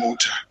the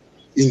promoter.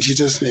 In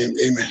Jesus' name,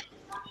 amen.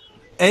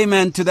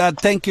 Amen to that.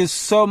 Thank you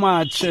so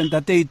much, and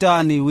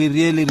Tateitani, we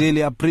really,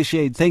 really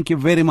appreciate. Thank you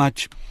very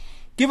much.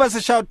 Give us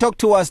a shout. Talk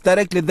to us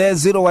directly there,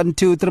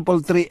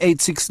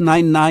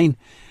 012-333-8699.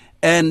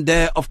 And,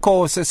 of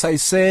course, as I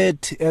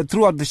said,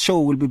 throughout the show,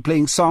 we'll be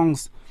playing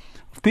songs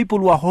of people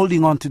who are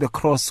holding on to the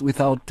cross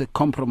without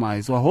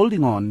compromise, who are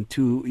holding on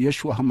to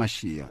Yeshua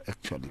HaMashiach,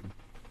 actually.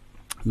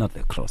 Not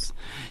the cross.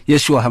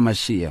 Yeshua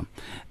HaMashiach.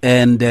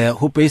 And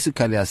who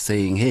basically are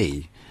saying,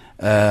 hey,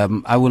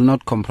 I will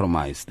not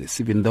compromise this,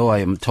 even though I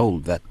am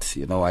told that,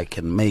 I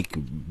can make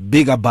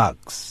bigger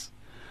bucks.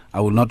 I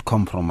will not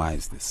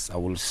compromise this. I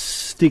will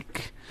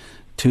stick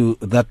to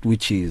that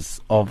which is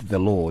of the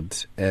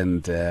Lord,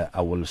 and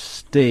I will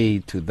stay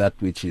to that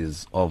which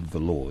is of the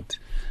Lord.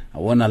 I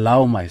won't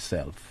allow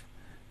myself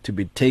to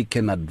be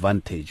taken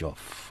advantage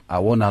of. I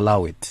won't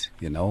allow it,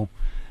 I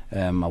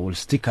will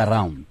stick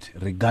around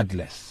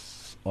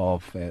regardless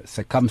of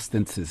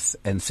circumstances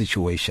and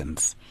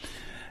situations.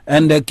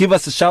 And give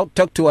us a shout.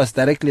 Talk to us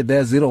directly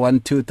there,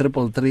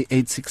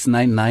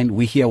 012-333-8699.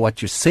 We hear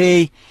what you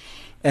say.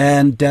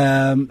 And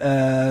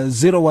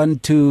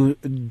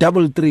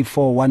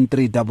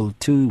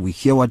 012-334-1322. We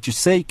hear what you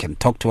say. You can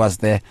talk to us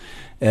there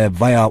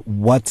via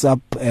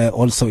WhatsApp.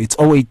 Also, it's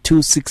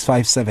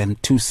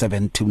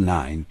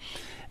 082-657-2729.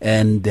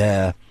 And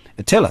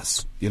tell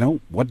us,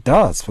 what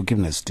does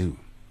forgiveness do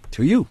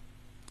to you?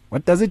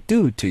 What does it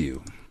do to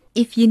you?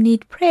 If you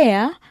need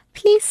prayer,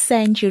 please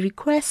send your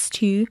request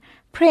to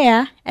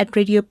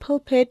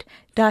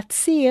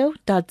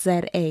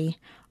prayer@radiopulpit.co.za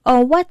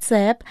or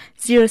WhatsApp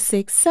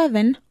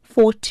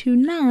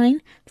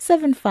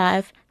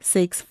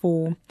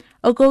 067-429-7564,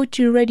 or go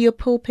to Radio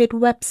Pulpit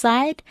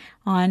website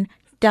on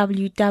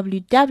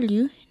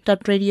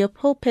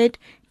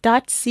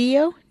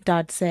www.radiopulpit.co.za.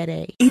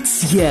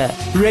 It's here.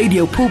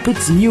 Radio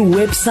Pulpit's new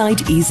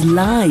website is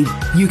live.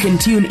 You can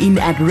tune in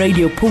at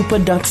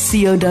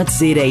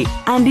radiopulpit.co.za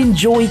and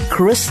enjoy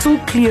crystal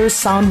clear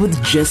sound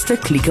with just a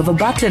click of a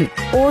button,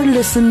 or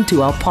listen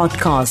to our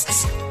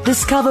podcasts.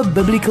 Discover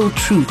biblical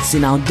truths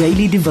in our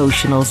daily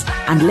devotionals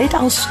and let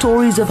our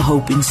stories of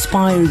hope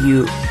inspire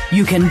you.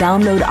 You can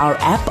download our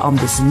app on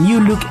this new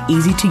look,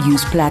 easy to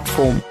use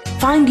platform.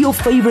 Find your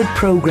favorite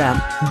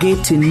program,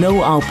 get to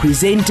know our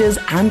presenters,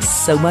 and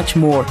so much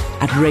more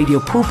at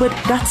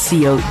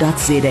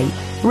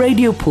radiopulpit.co.za.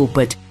 Radio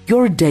Pulpit,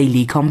 your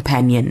daily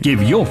companion.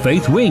 Give your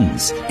faith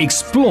wings.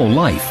 Explore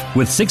life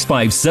with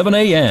 657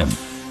 AM.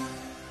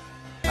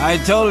 I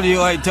told you.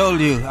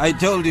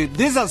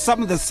 These are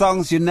some of the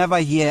songs you never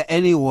hear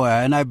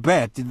anywhere, and I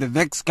bet in the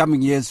next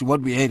coming years you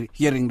won't be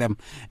hearing them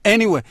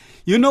anywhere.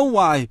 You know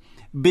why?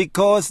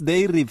 Because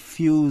they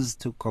refuse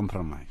to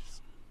compromise.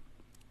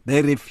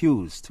 They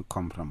refuse to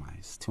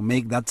compromise, to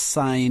make that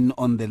sign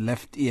on the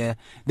left ear.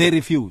 They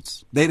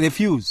refuse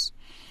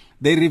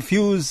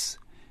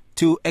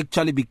to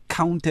actually be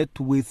counted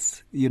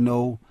with,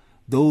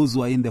 those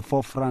who are in the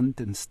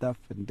forefront and stuff.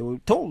 And they were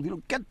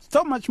told, get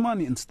so much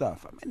money and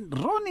stuff. I mean,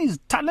 Ronnie is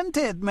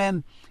talented,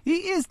 man.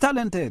 He is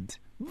talented,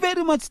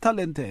 very much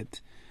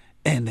talented.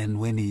 And then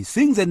when he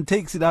sings and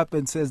takes it up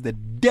and says the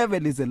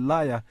devil is a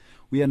liar,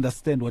 we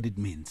understand what it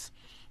means.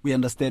 We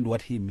understand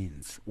what he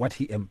means, what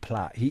he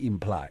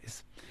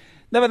implies.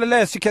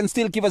 Nevertheless, you can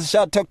still give us a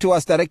shout. Talk to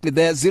us directly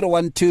there,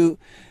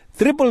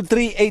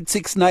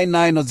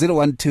 012-333-8699 or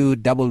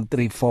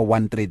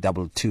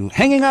 012-334-1322.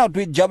 Hanging out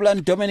with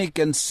Jabulani, Dominic,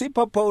 and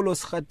Sipho,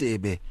 Paulos,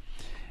 Khatebe.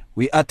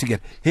 We are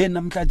together. Hey,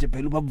 namhlanje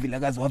phela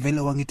ubabvilakazi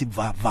wavele wangithi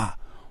va.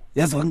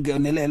 Yazi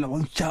wangenelela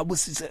wangichaba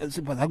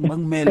Sipho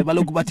zakubangimele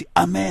balokhu bathi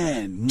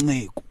amen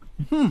nciko.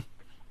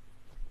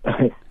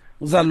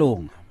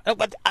 Uzalunga.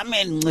 But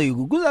amen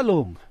nciko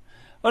kuzalunga.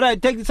 All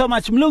right, thank you so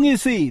much.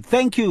 Mlungisi,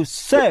 thank you,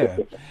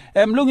 sir.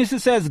 Mlungisi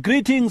says,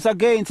 greetings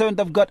again, servant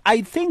of God.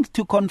 I think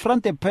to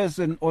confront a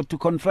person or to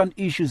confront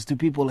issues to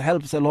people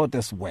helps a lot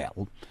as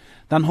well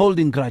than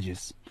holding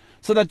grudges,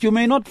 so that you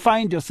may not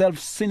find yourself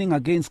sinning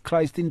against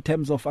Christ in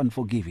terms of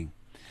unforgiving.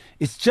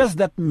 It's just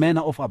that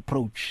manner of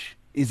approach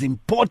is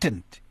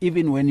important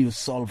even when you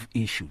solve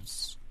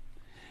issues.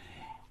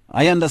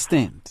 I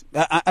understand.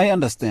 I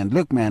understand.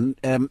 Look, man,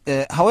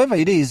 however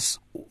it is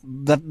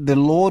that the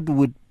Lord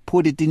would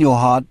put it in your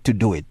heart to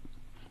do it.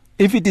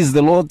 If it is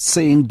the Lord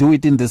saying do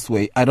it in this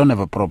way, I don't have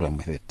a problem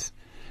with it.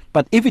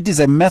 But if it is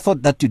a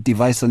method that you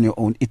devise on your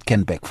own, it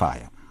can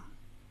backfire.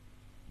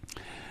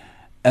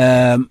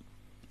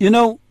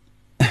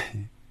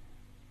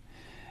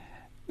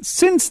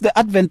 Since the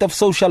advent of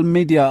social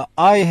media,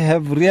 I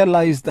have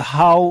realized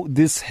how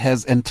this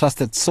has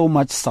entrusted so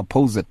much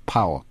supposed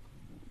power,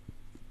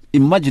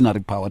 imaginary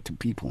power to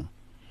people.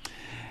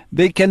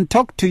 They can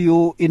talk to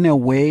you in a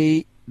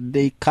way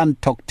they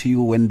can't talk to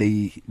you when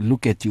they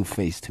look at you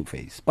face to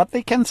face. But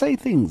they can say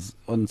things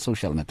on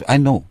social network. I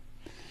know.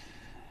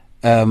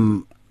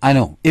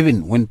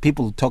 Even when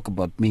people talk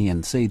about me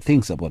and say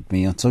things about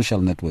me on social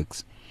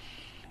networks,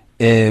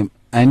 I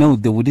know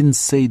they wouldn't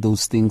say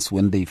those things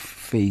when they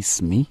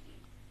face me.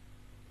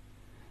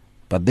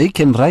 But they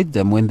can write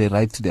them when they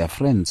write to their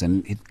friends,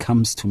 and it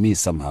comes to me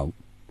somehow.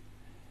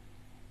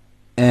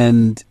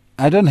 And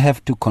I don't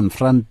have to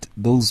confront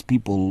those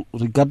people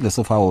regardless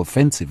of how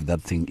offensive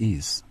that thing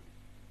is,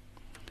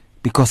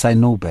 because I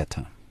know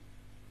better.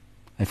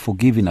 I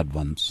forgive in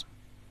advance.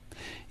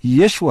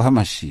 Yeshua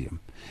HaMashiach,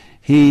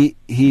 he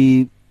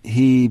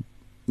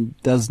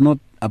does not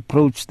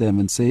approach them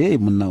and say, hey,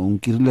 he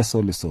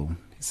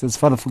says,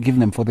 Father, forgive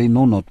them, for they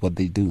know not what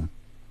they do.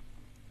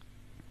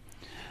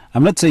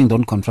 I'm not saying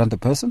don't confront a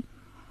person.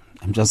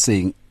 I'm just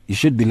saying you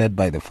should be led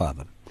by the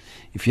Father.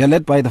 If you're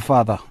led by the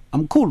Father,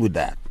 I'm cool with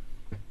that.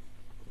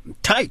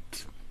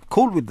 Tight.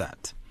 Cool with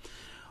that.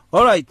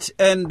 All right.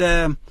 And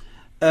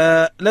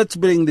let's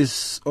bring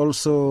this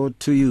also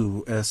to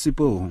you,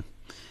 Sipho.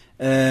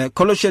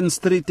 Colossians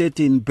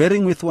 3:13,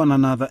 bearing with one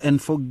another and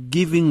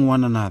forgiving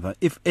one another.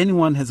 If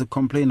anyone has a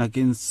complaint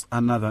against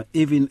another,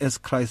 even as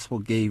Christ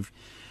forgave,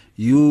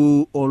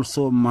 you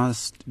also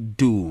must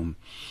do.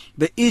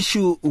 The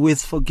issue with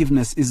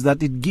forgiveness is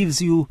that it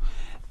gives you,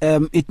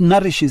 it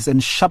nourishes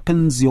and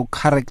sharpens your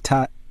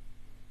character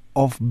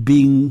of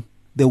being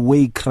the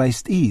way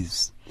Christ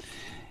is.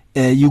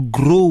 You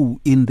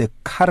grow in the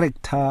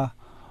character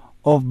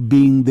of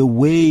being the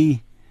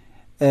way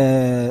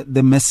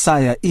the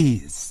Messiah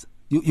is.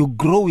 You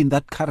grow in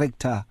that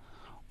character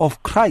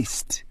of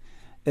Christ,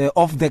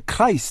 of the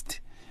Christ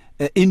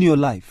in your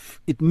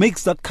life. It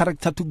makes that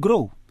character to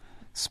grow.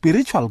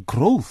 Spiritual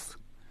growth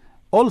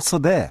also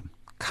there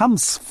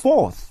comes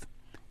forth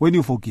when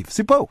you forgive.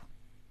 Sipho.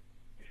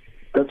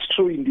 That's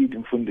true indeed,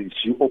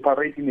 Mfundisi. You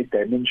operate in a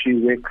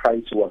dimension where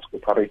Christ was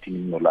operating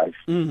in your life.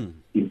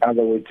 In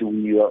other words,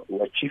 we are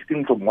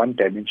shifting from one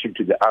dimension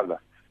to the other.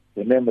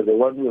 Remember, the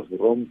one who was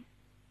wrong,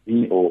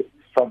 me or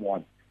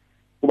someone,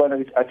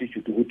 this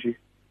attitude to which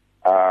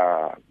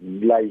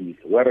lies.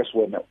 Whereas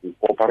when we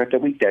operate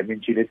with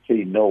dimension, let's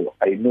say, no,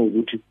 I know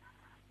that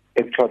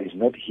actually is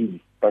not him,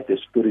 but the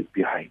spirit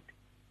behind.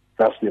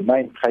 That's the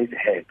mind Christ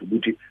had.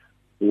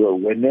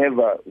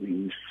 Whenever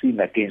we sin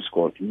against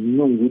God, you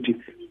know that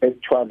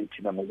actually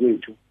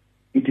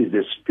it is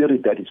the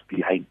spirit that is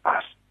behind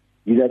us.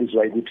 That is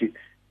why not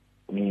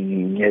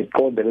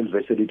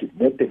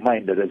the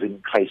mind that is in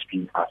Christ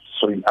being us.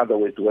 So in other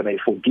words, when I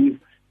forgive,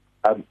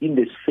 I'm in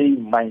the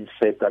same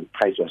mindset that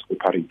Christ was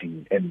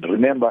operating. And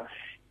remember,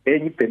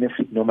 any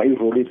benefit, no matter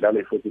role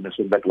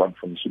that one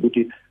from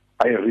me.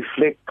 I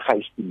reflect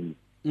Christ in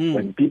me.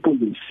 When people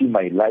will see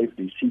my life,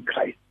 they see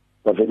Christ.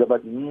 But when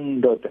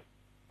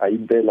I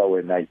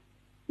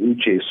we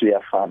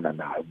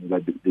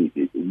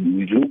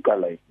look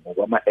alike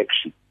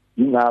action.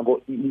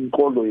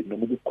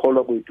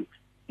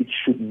 It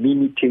should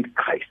imitate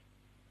Christ,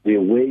 the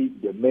way,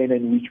 the manner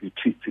in which we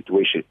treat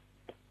situations.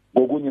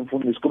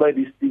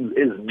 These things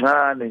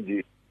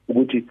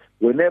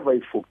whenever I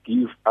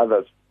forgive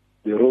others,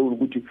 the role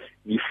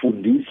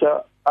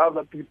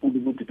other people,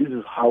 this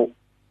is how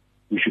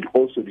we should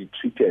also be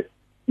treated.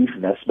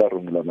 When I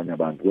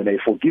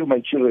forgive my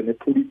children, I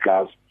put it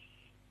class.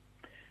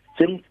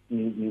 So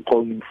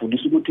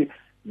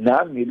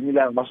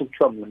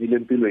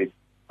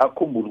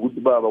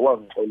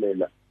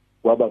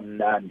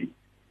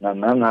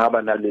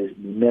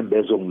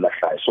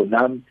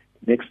now,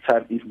 next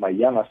time, if my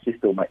younger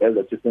sister or my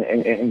elder sister,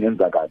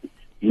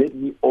 let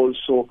me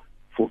also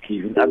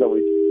forgive. In other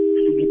words,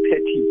 to be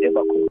petty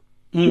ever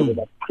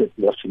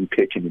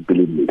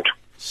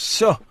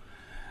Sure.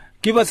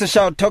 Give us a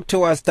shout. Talk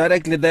to us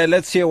directly there.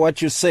 Let's hear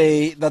what you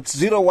say. That's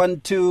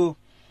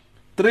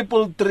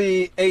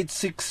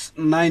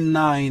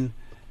 012-333-8699.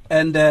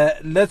 And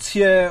let's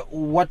hear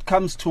what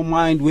comes to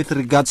mind with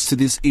regards to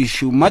this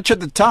issue. Much of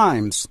the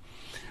times,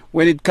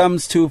 when it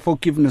comes to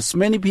forgiveness,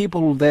 many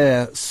people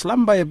there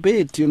slumber a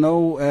bit,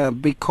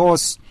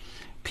 because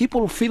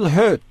people feel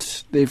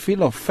hurt, they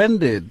feel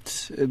offended,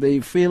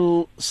 they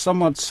feel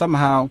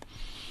somehow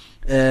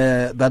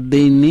that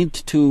they need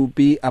to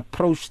be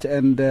approached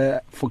and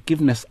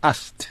forgiveness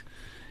asked,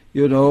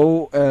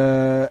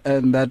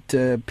 and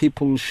that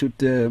people should,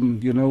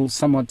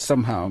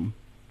 somehow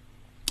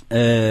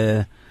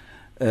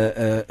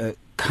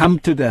come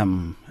to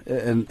them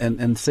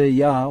and say,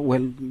 yeah,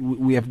 well,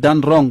 we have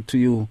done wrong to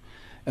you,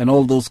 and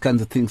all those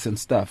kinds of things and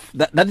stuff.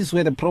 That is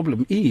where the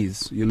problem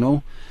is,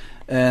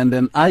 And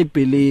then I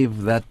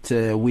believe that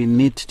we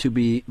need to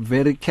be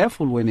very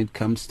careful when it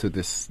comes to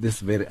this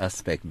very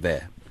aspect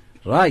there.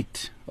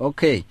 Right.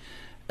 Okay.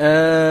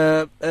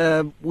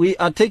 We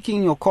are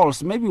taking your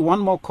calls. Maybe one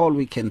more call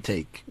we can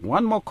take.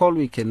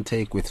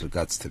 With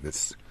regards to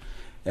this.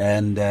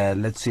 And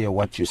let's hear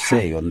what you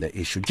say on the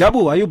issue.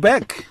 Jabu, are you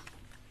back?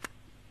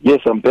 Yes,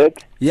 I'm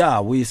back.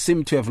 Yeah, we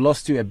seem to have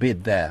lost you a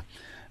bit there.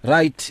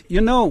 Right.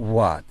 You know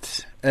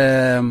what?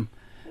 There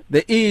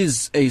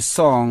is a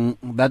song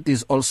that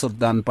is also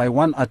done by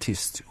one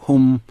artist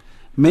whom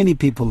many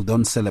people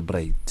don't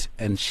celebrate,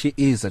 and she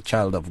is a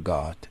child of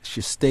God.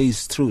 She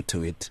stays true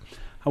to it.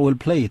 I will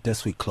play it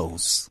as we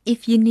close.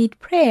 If you need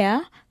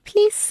prayer,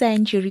 please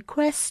send your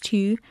request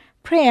to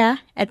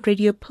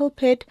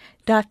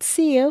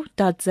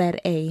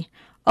prayer@radiopulpit.co.za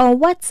or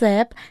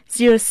WhatsApp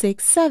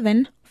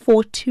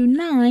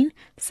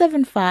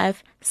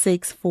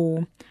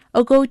 067-429-7564,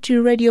 or go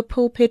to Radio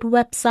Pulpit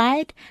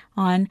website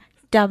on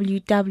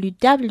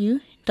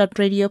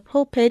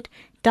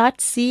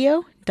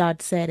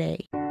www.radiopulpit.co.za.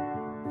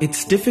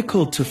 It's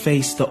difficult to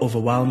face the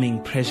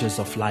overwhelming pressures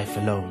of life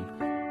alone.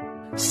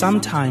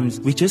 Sometimes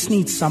we just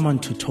need someone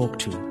to talk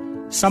to,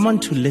 someone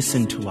to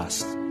listen to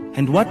us.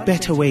 And what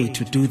better way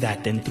to do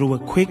that than through a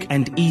quick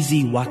and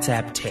easy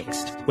WhatsApp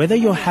text? Whether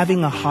you're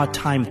having a hard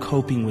time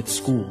coping with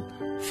school,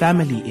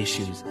 family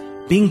issues,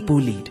 being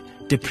bullied,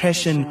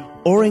 depression,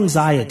 or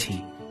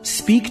anxiety,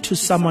 speak to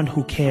someone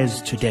who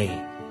cares today.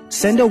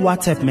 Send a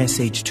WhatsApp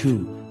message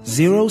to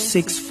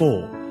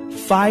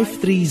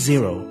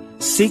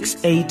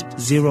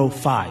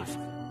 064-530-6805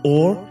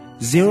 or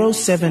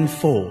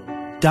 074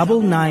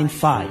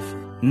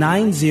 995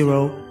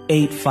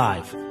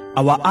 9085.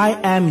 Our I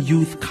Am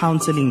Youth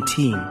Counseling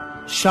team,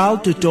 Charles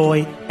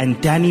Dudoy and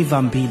Danny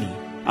Vambili,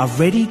 are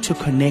ready to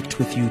connect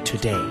with you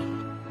today.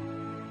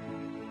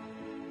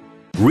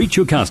 Reach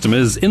your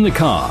customers in the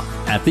car,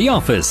 at the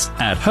office,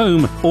 at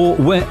home, or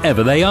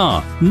wherever they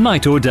are,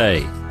 night or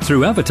day.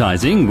 Through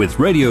advertising with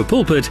Radio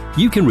Pulpit,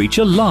 you can reach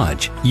a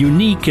large,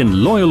 unique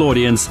and loyal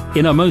audience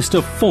in a most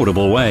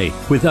affordable way.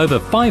 With over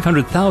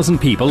 500,000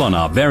 people on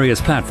our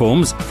various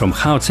platforms, from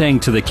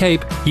Gauteng to the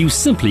Cape, you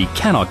simply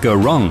cannot go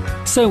wrong.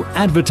 So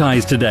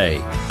advertise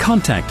today.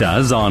 Contact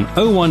us on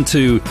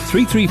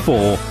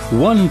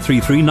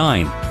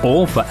 012-334-1339.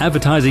 Or for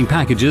advertising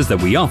packages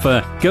that we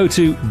offer, go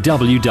to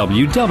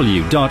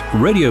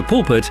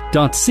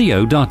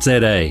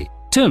www.radiopulpit.co.za.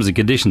 Terms and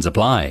conditions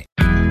apply.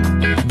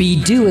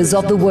 Be doers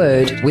of the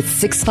word with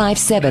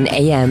 657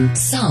 AM.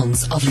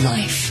 Sounds of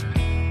life.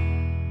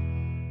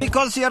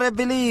 Because you're a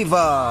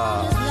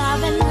believer.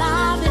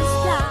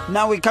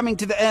 Now we're coming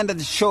to the end of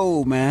the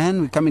show, man.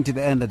 We're coming to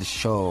the end of the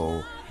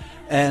show.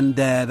 And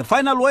the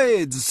final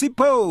words,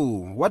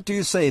 Sipho, what do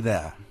you say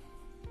there?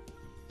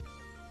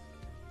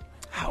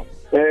 How?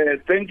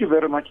 Thank you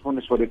very much,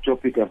 Paulos, for the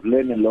topic. I've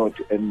learned a lot.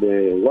 And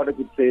what I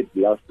could say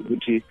last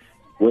week,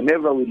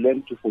 whenever we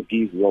learn to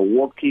forgive, we are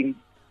walking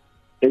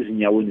as in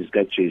Yahweh's.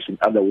 In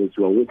other words,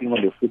 we are walking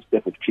on the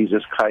footsteps of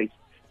Jesus Christ.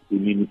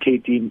 We're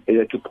imitating,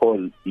 to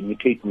Paul,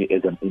 imitate me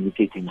as I'm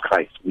imitating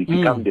Christ. We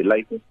become the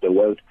light of the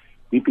world.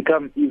 We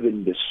become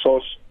even the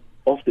source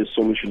of the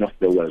solution of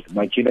the world.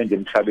 My children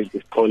and challenge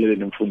is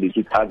calling and funding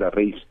with other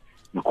race.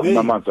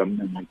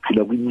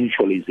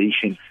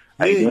 Mutualization.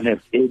 I don't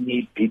have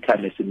any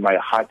bitterness in my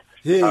heart.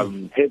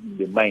 I'm having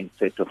the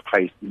mindset of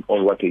Christ in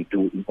all what I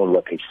do, in all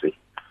what I say.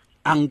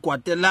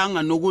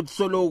 Angikwatelanga nokuthi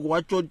solo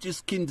watshontsha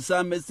isikhindi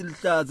sami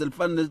esilihlaza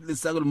lifana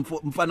lesakho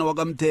mfana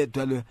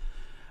wakamthethwa le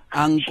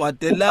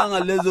angikwatelanga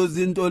lezo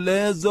zinto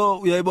lezo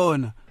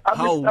uyayibona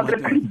hawu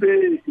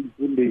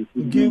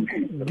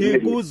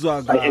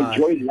ngikuzwa kahle I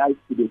enjoy life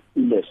to the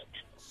fullest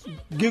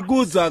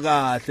ngikuzwa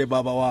kahle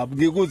baba wami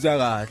ngikuzwa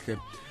kahle.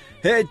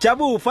 Hey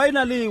Jabu,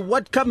 finally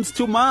what comes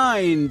to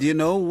mind,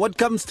 what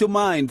comes to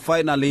mind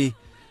finally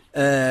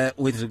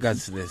with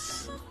regards to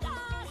this?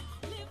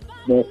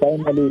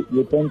 Finally,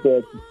 you tend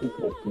to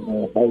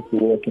how to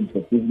work in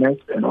forgiveness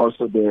and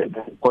also the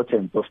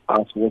importance of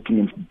us working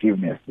in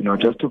forgiveness.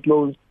 Just to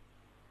close,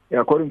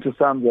 according to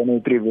Psalm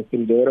 103, verse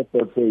 3, the word of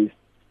God says,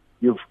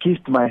 "You've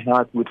kissed my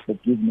heart with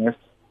forgiveness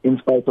in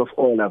spite of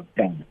all I've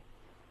done.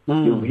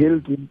 You've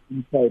healed me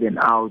inside and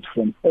out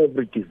from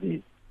every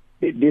disease."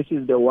 This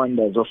is the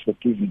wonders of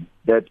forgiving,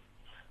 that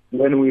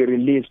when we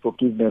release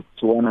forgiveness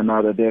to one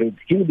another, there is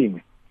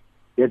healing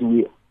that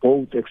we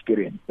both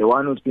experience. The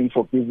one who's being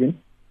forgiven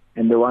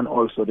and the one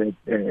also that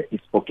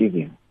is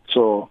forgiving.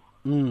 So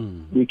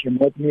we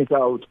cannot miss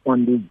out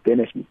on these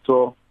benefits.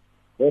 So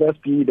let us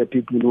be the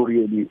people who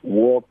really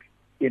walk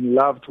in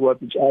love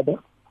towards each other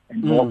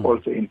and walk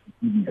also in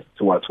forgiveness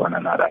towards one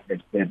another.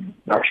 That's the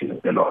action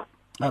of the Lord.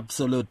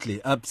 Absolutely,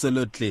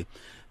 absolutely.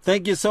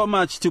 Thank you so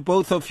much to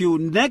both of you.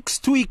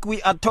 Next week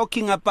we are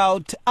talking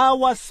about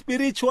our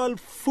spiritual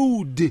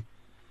food.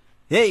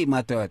 Hey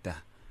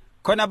madoda,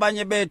 khona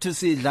abanye bethu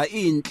sidla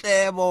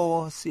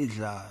inhlebo,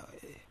 sidla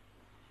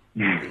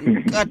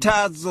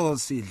inkathazo,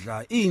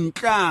 sidla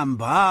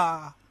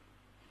inhlamba.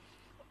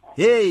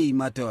 Hey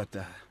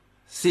madoda,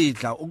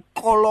 sidla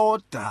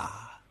ukuqoloda,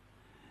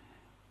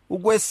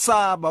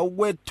 ukwesaba,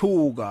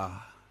 ukwethuka,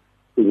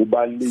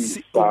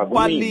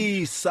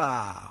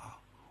 ukubalisa,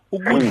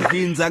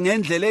 ukudlinza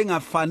ngendlela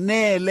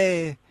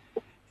engafanele.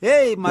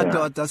 Hey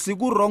madoda,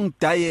 siku wrong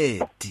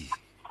diet.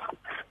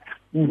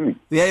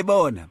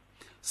 Uyayibona?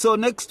 So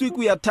next week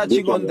we are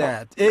touching on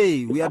that.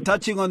 Hey, we are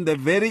touching on the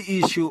very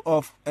issue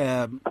of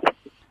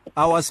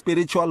our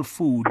spiritual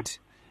food.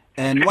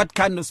 And what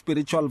kind of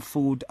spiritual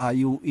food are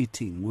you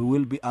eating? We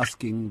will be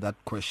asking that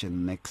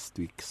question next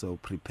week, so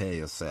prepare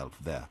yourself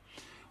there.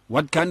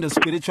 What kind of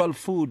spiritual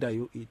food are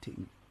you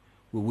eating?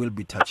 We will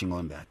be touching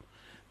on that.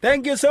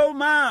 Thank you so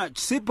much,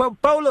 Sipho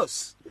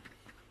Paulos.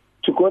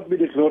 To God be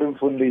the glory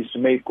for this.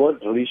 May God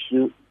bless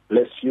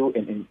you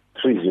and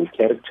increase your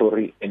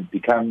territory and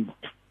become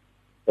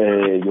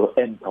your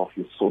end of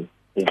your soul.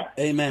 Amen.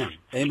 Amen.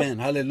 Amen.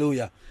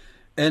 Hallelujah.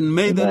 And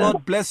may the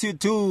Lord bless you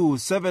too,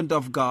 servant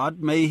of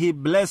God. May He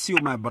bless you,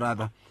 my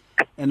brother.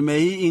 And may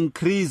He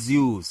increase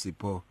you,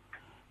 Sipho.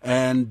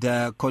 And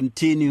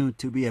continue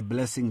to be a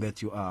blessing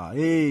that you are.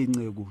 Hey,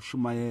 Ncegu,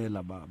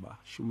 Shumayela, Baba.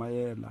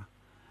 Shumayela.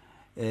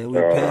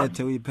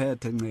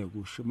 Uyiphethe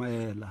Ncegu,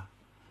 Shumayela.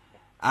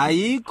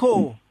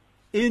 Ayikho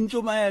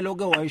intshumayelo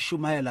ke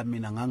wayishumayela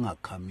mina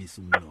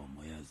ngangakhamisa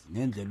umlomo yazi.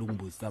 Ngendlela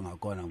ungibusisa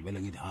ngakhona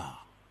ngivele ngithi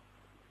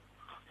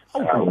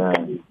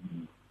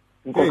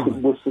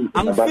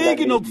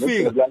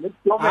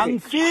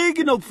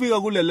Angifiki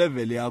nokufika kule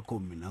level yakho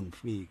mina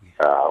angifiki.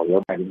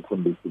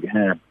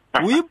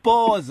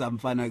 Uyiphoza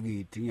mfana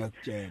kithi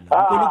ngiyakutshela.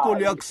 uNkulunkulu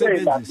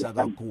uyakusebenzisa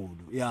kakhulu.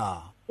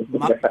 Yeah.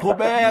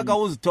 Maqhubeka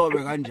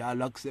uzithobe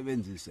kanjalo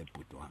akusebenzise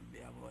bhuti wami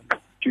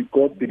yabona. To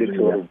God be the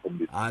glory.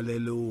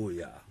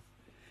 Hallelujah.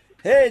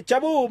 Hey,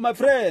 Jabu, my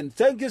friend,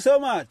 thank you so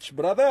much,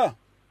 brother.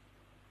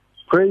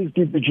 Praise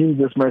be to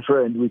Jesus, my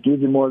friend. We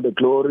give him all the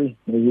glory.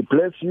 May he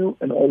bless you,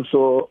 and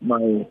also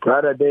my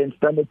brother there in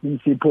Standerton,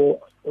 Sipho,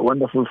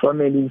 wonderful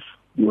families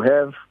you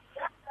have.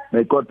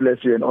 May God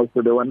bless you, and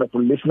also the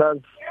wonderful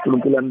listeners.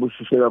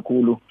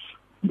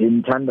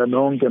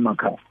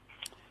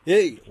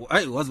 Hey,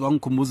 I was one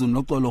kumuzu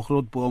noxolo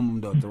grotbom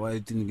ndoda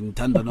wayithi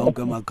ngimthanda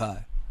nonke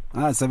emakhaya.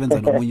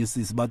 Ngasebenza nomunye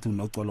sisi bathi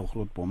unoxolo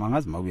grotbom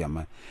angazi mabuya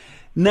manje.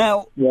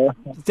 Now,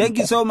 thank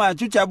you so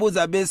much. Ujabu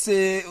uzabe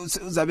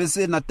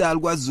se Natal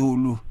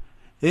kwaZulu.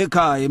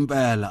 Ekhaya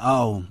impela.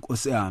 Awu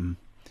Nkosi yami.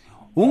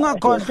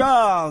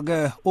 Ungakhohlwa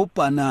ke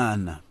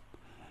ubanana.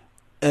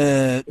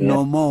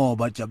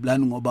 Nomoba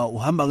Jabulani ngoba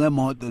uhamba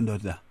ngemoto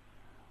ndoda.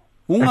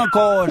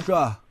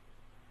 Ungakhohlwa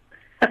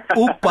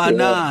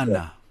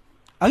ubanana.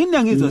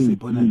 Angingizwa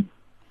Sipho na.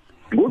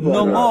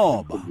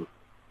 Nomoba.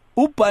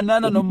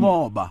 Ubanana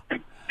nomoba.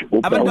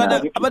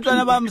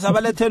 Abantwana bami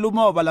sabalethela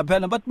umoba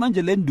lapha bathi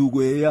manje le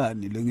nduku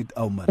eyani le ngithi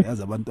awu manje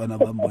yazi abantwana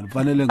bami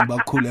kufanele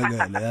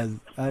ngibakhulekele yazi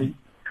hayi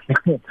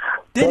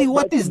Daddy,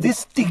 what is this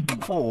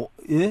stick for?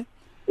 Yeah.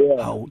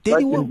 How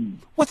Daddy,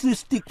 what's this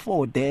stick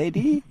for,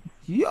 Daddy?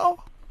 Yo.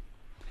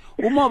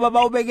 Umoba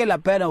bawubeke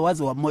lapha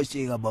wazi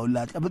wamosheka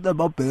bawulahla abantwana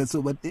bawubheke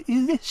so but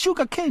is this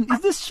sugar cane?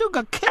 Is this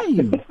sugar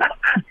cane?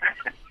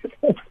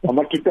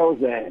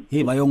 Amakitawuze.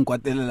 Hey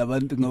bayongikwatelela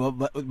abantu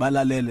ngoba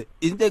balalele.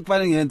 Into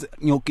ekufanele ngiyenze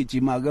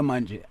ngiyogijima ke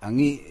manje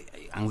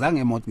angizange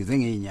emoto ngize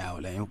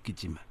ngeenyawo la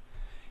ngiyogijima.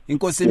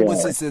 Inkosi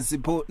imbusise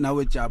Sipho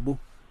nawe Jabu.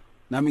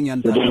 Nami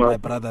ngiyandala my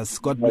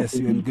brothers. God bless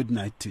you and good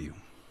night to you.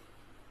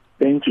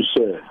 Thank you,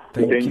 sir.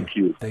 Thank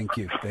you. Thank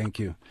you. Thank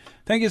you.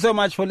 Thank you so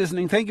much for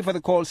listening. Thank you for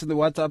the calls and the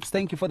WhatsApps.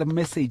 Thank you for the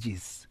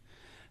messages.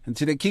 And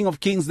to the King of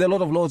Kings, the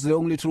Lord of Lords, the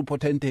only true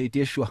potentate,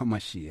 Yeshua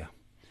HaMashiach.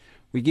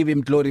 We give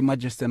him glory,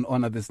 majesty, and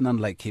honor. There's none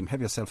like him.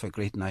 Have yourself a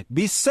great night.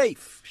 Be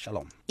safe.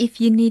 Shalom. If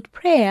you need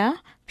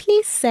prayer,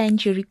 please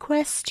send your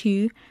request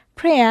to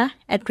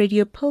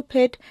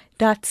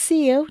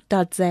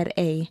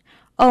prayer@radiopulpit.co.za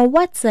or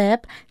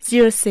WhatsApp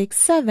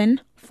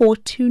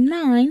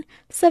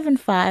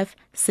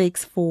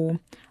 067-429-7564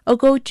 or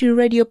go to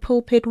Radio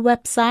Pulpit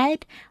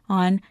website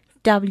on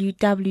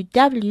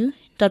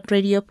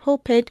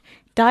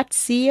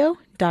www.radiopulpit.co.za.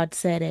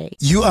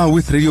 You are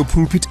with Radio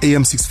Pulpit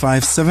AM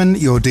 657,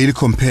 your daily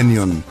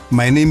companion.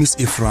 My name is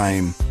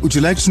Ephraim. Would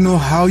you like to know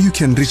how you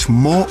can reach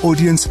more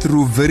audience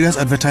through various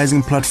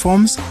advertising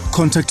platforms?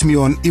 Contact me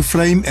on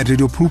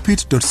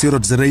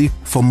ephraim@radiopulpit.co.za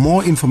for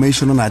more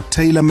information on our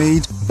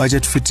tailor-made,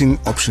 budget-fitting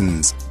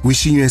options.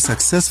 Wishing you a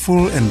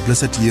successful and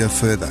blessed year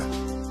further.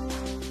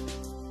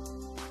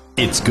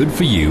 It's good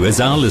for you as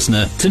our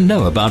listener to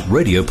know about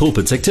Radio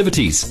Pulpit's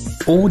activities.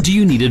 Or do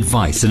you need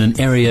advice in an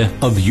area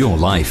of your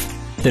life?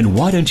 Then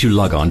why don't you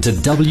log on to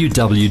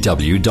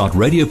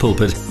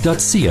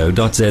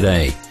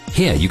www.radiopulpit.co.za.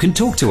 Here you can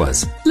talk to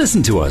us,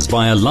 listen to us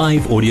via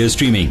live audio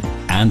streaming,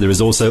 and there is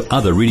also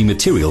other reading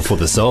material for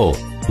the soul.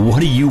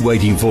 What are you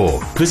waiting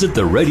for? Visit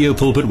the Radio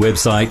Pulpit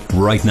website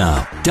right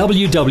now,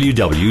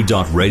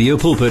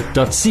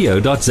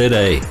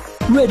 www.radiopulpit.co.za.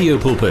 Radio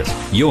Pulpit,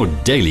 your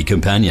daily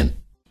companion.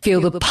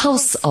 Feel the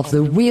pulse of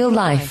the real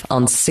life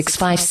on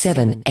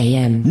 657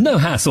 AM. No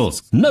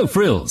hassles, no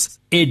frills.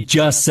 It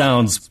just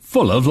sounds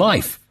full of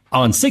life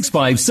on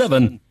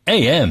 657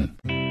 AM.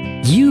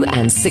 You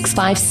and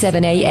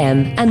 657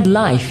 AM and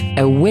life,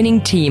 a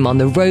winning team on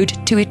the road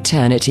to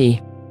eternity.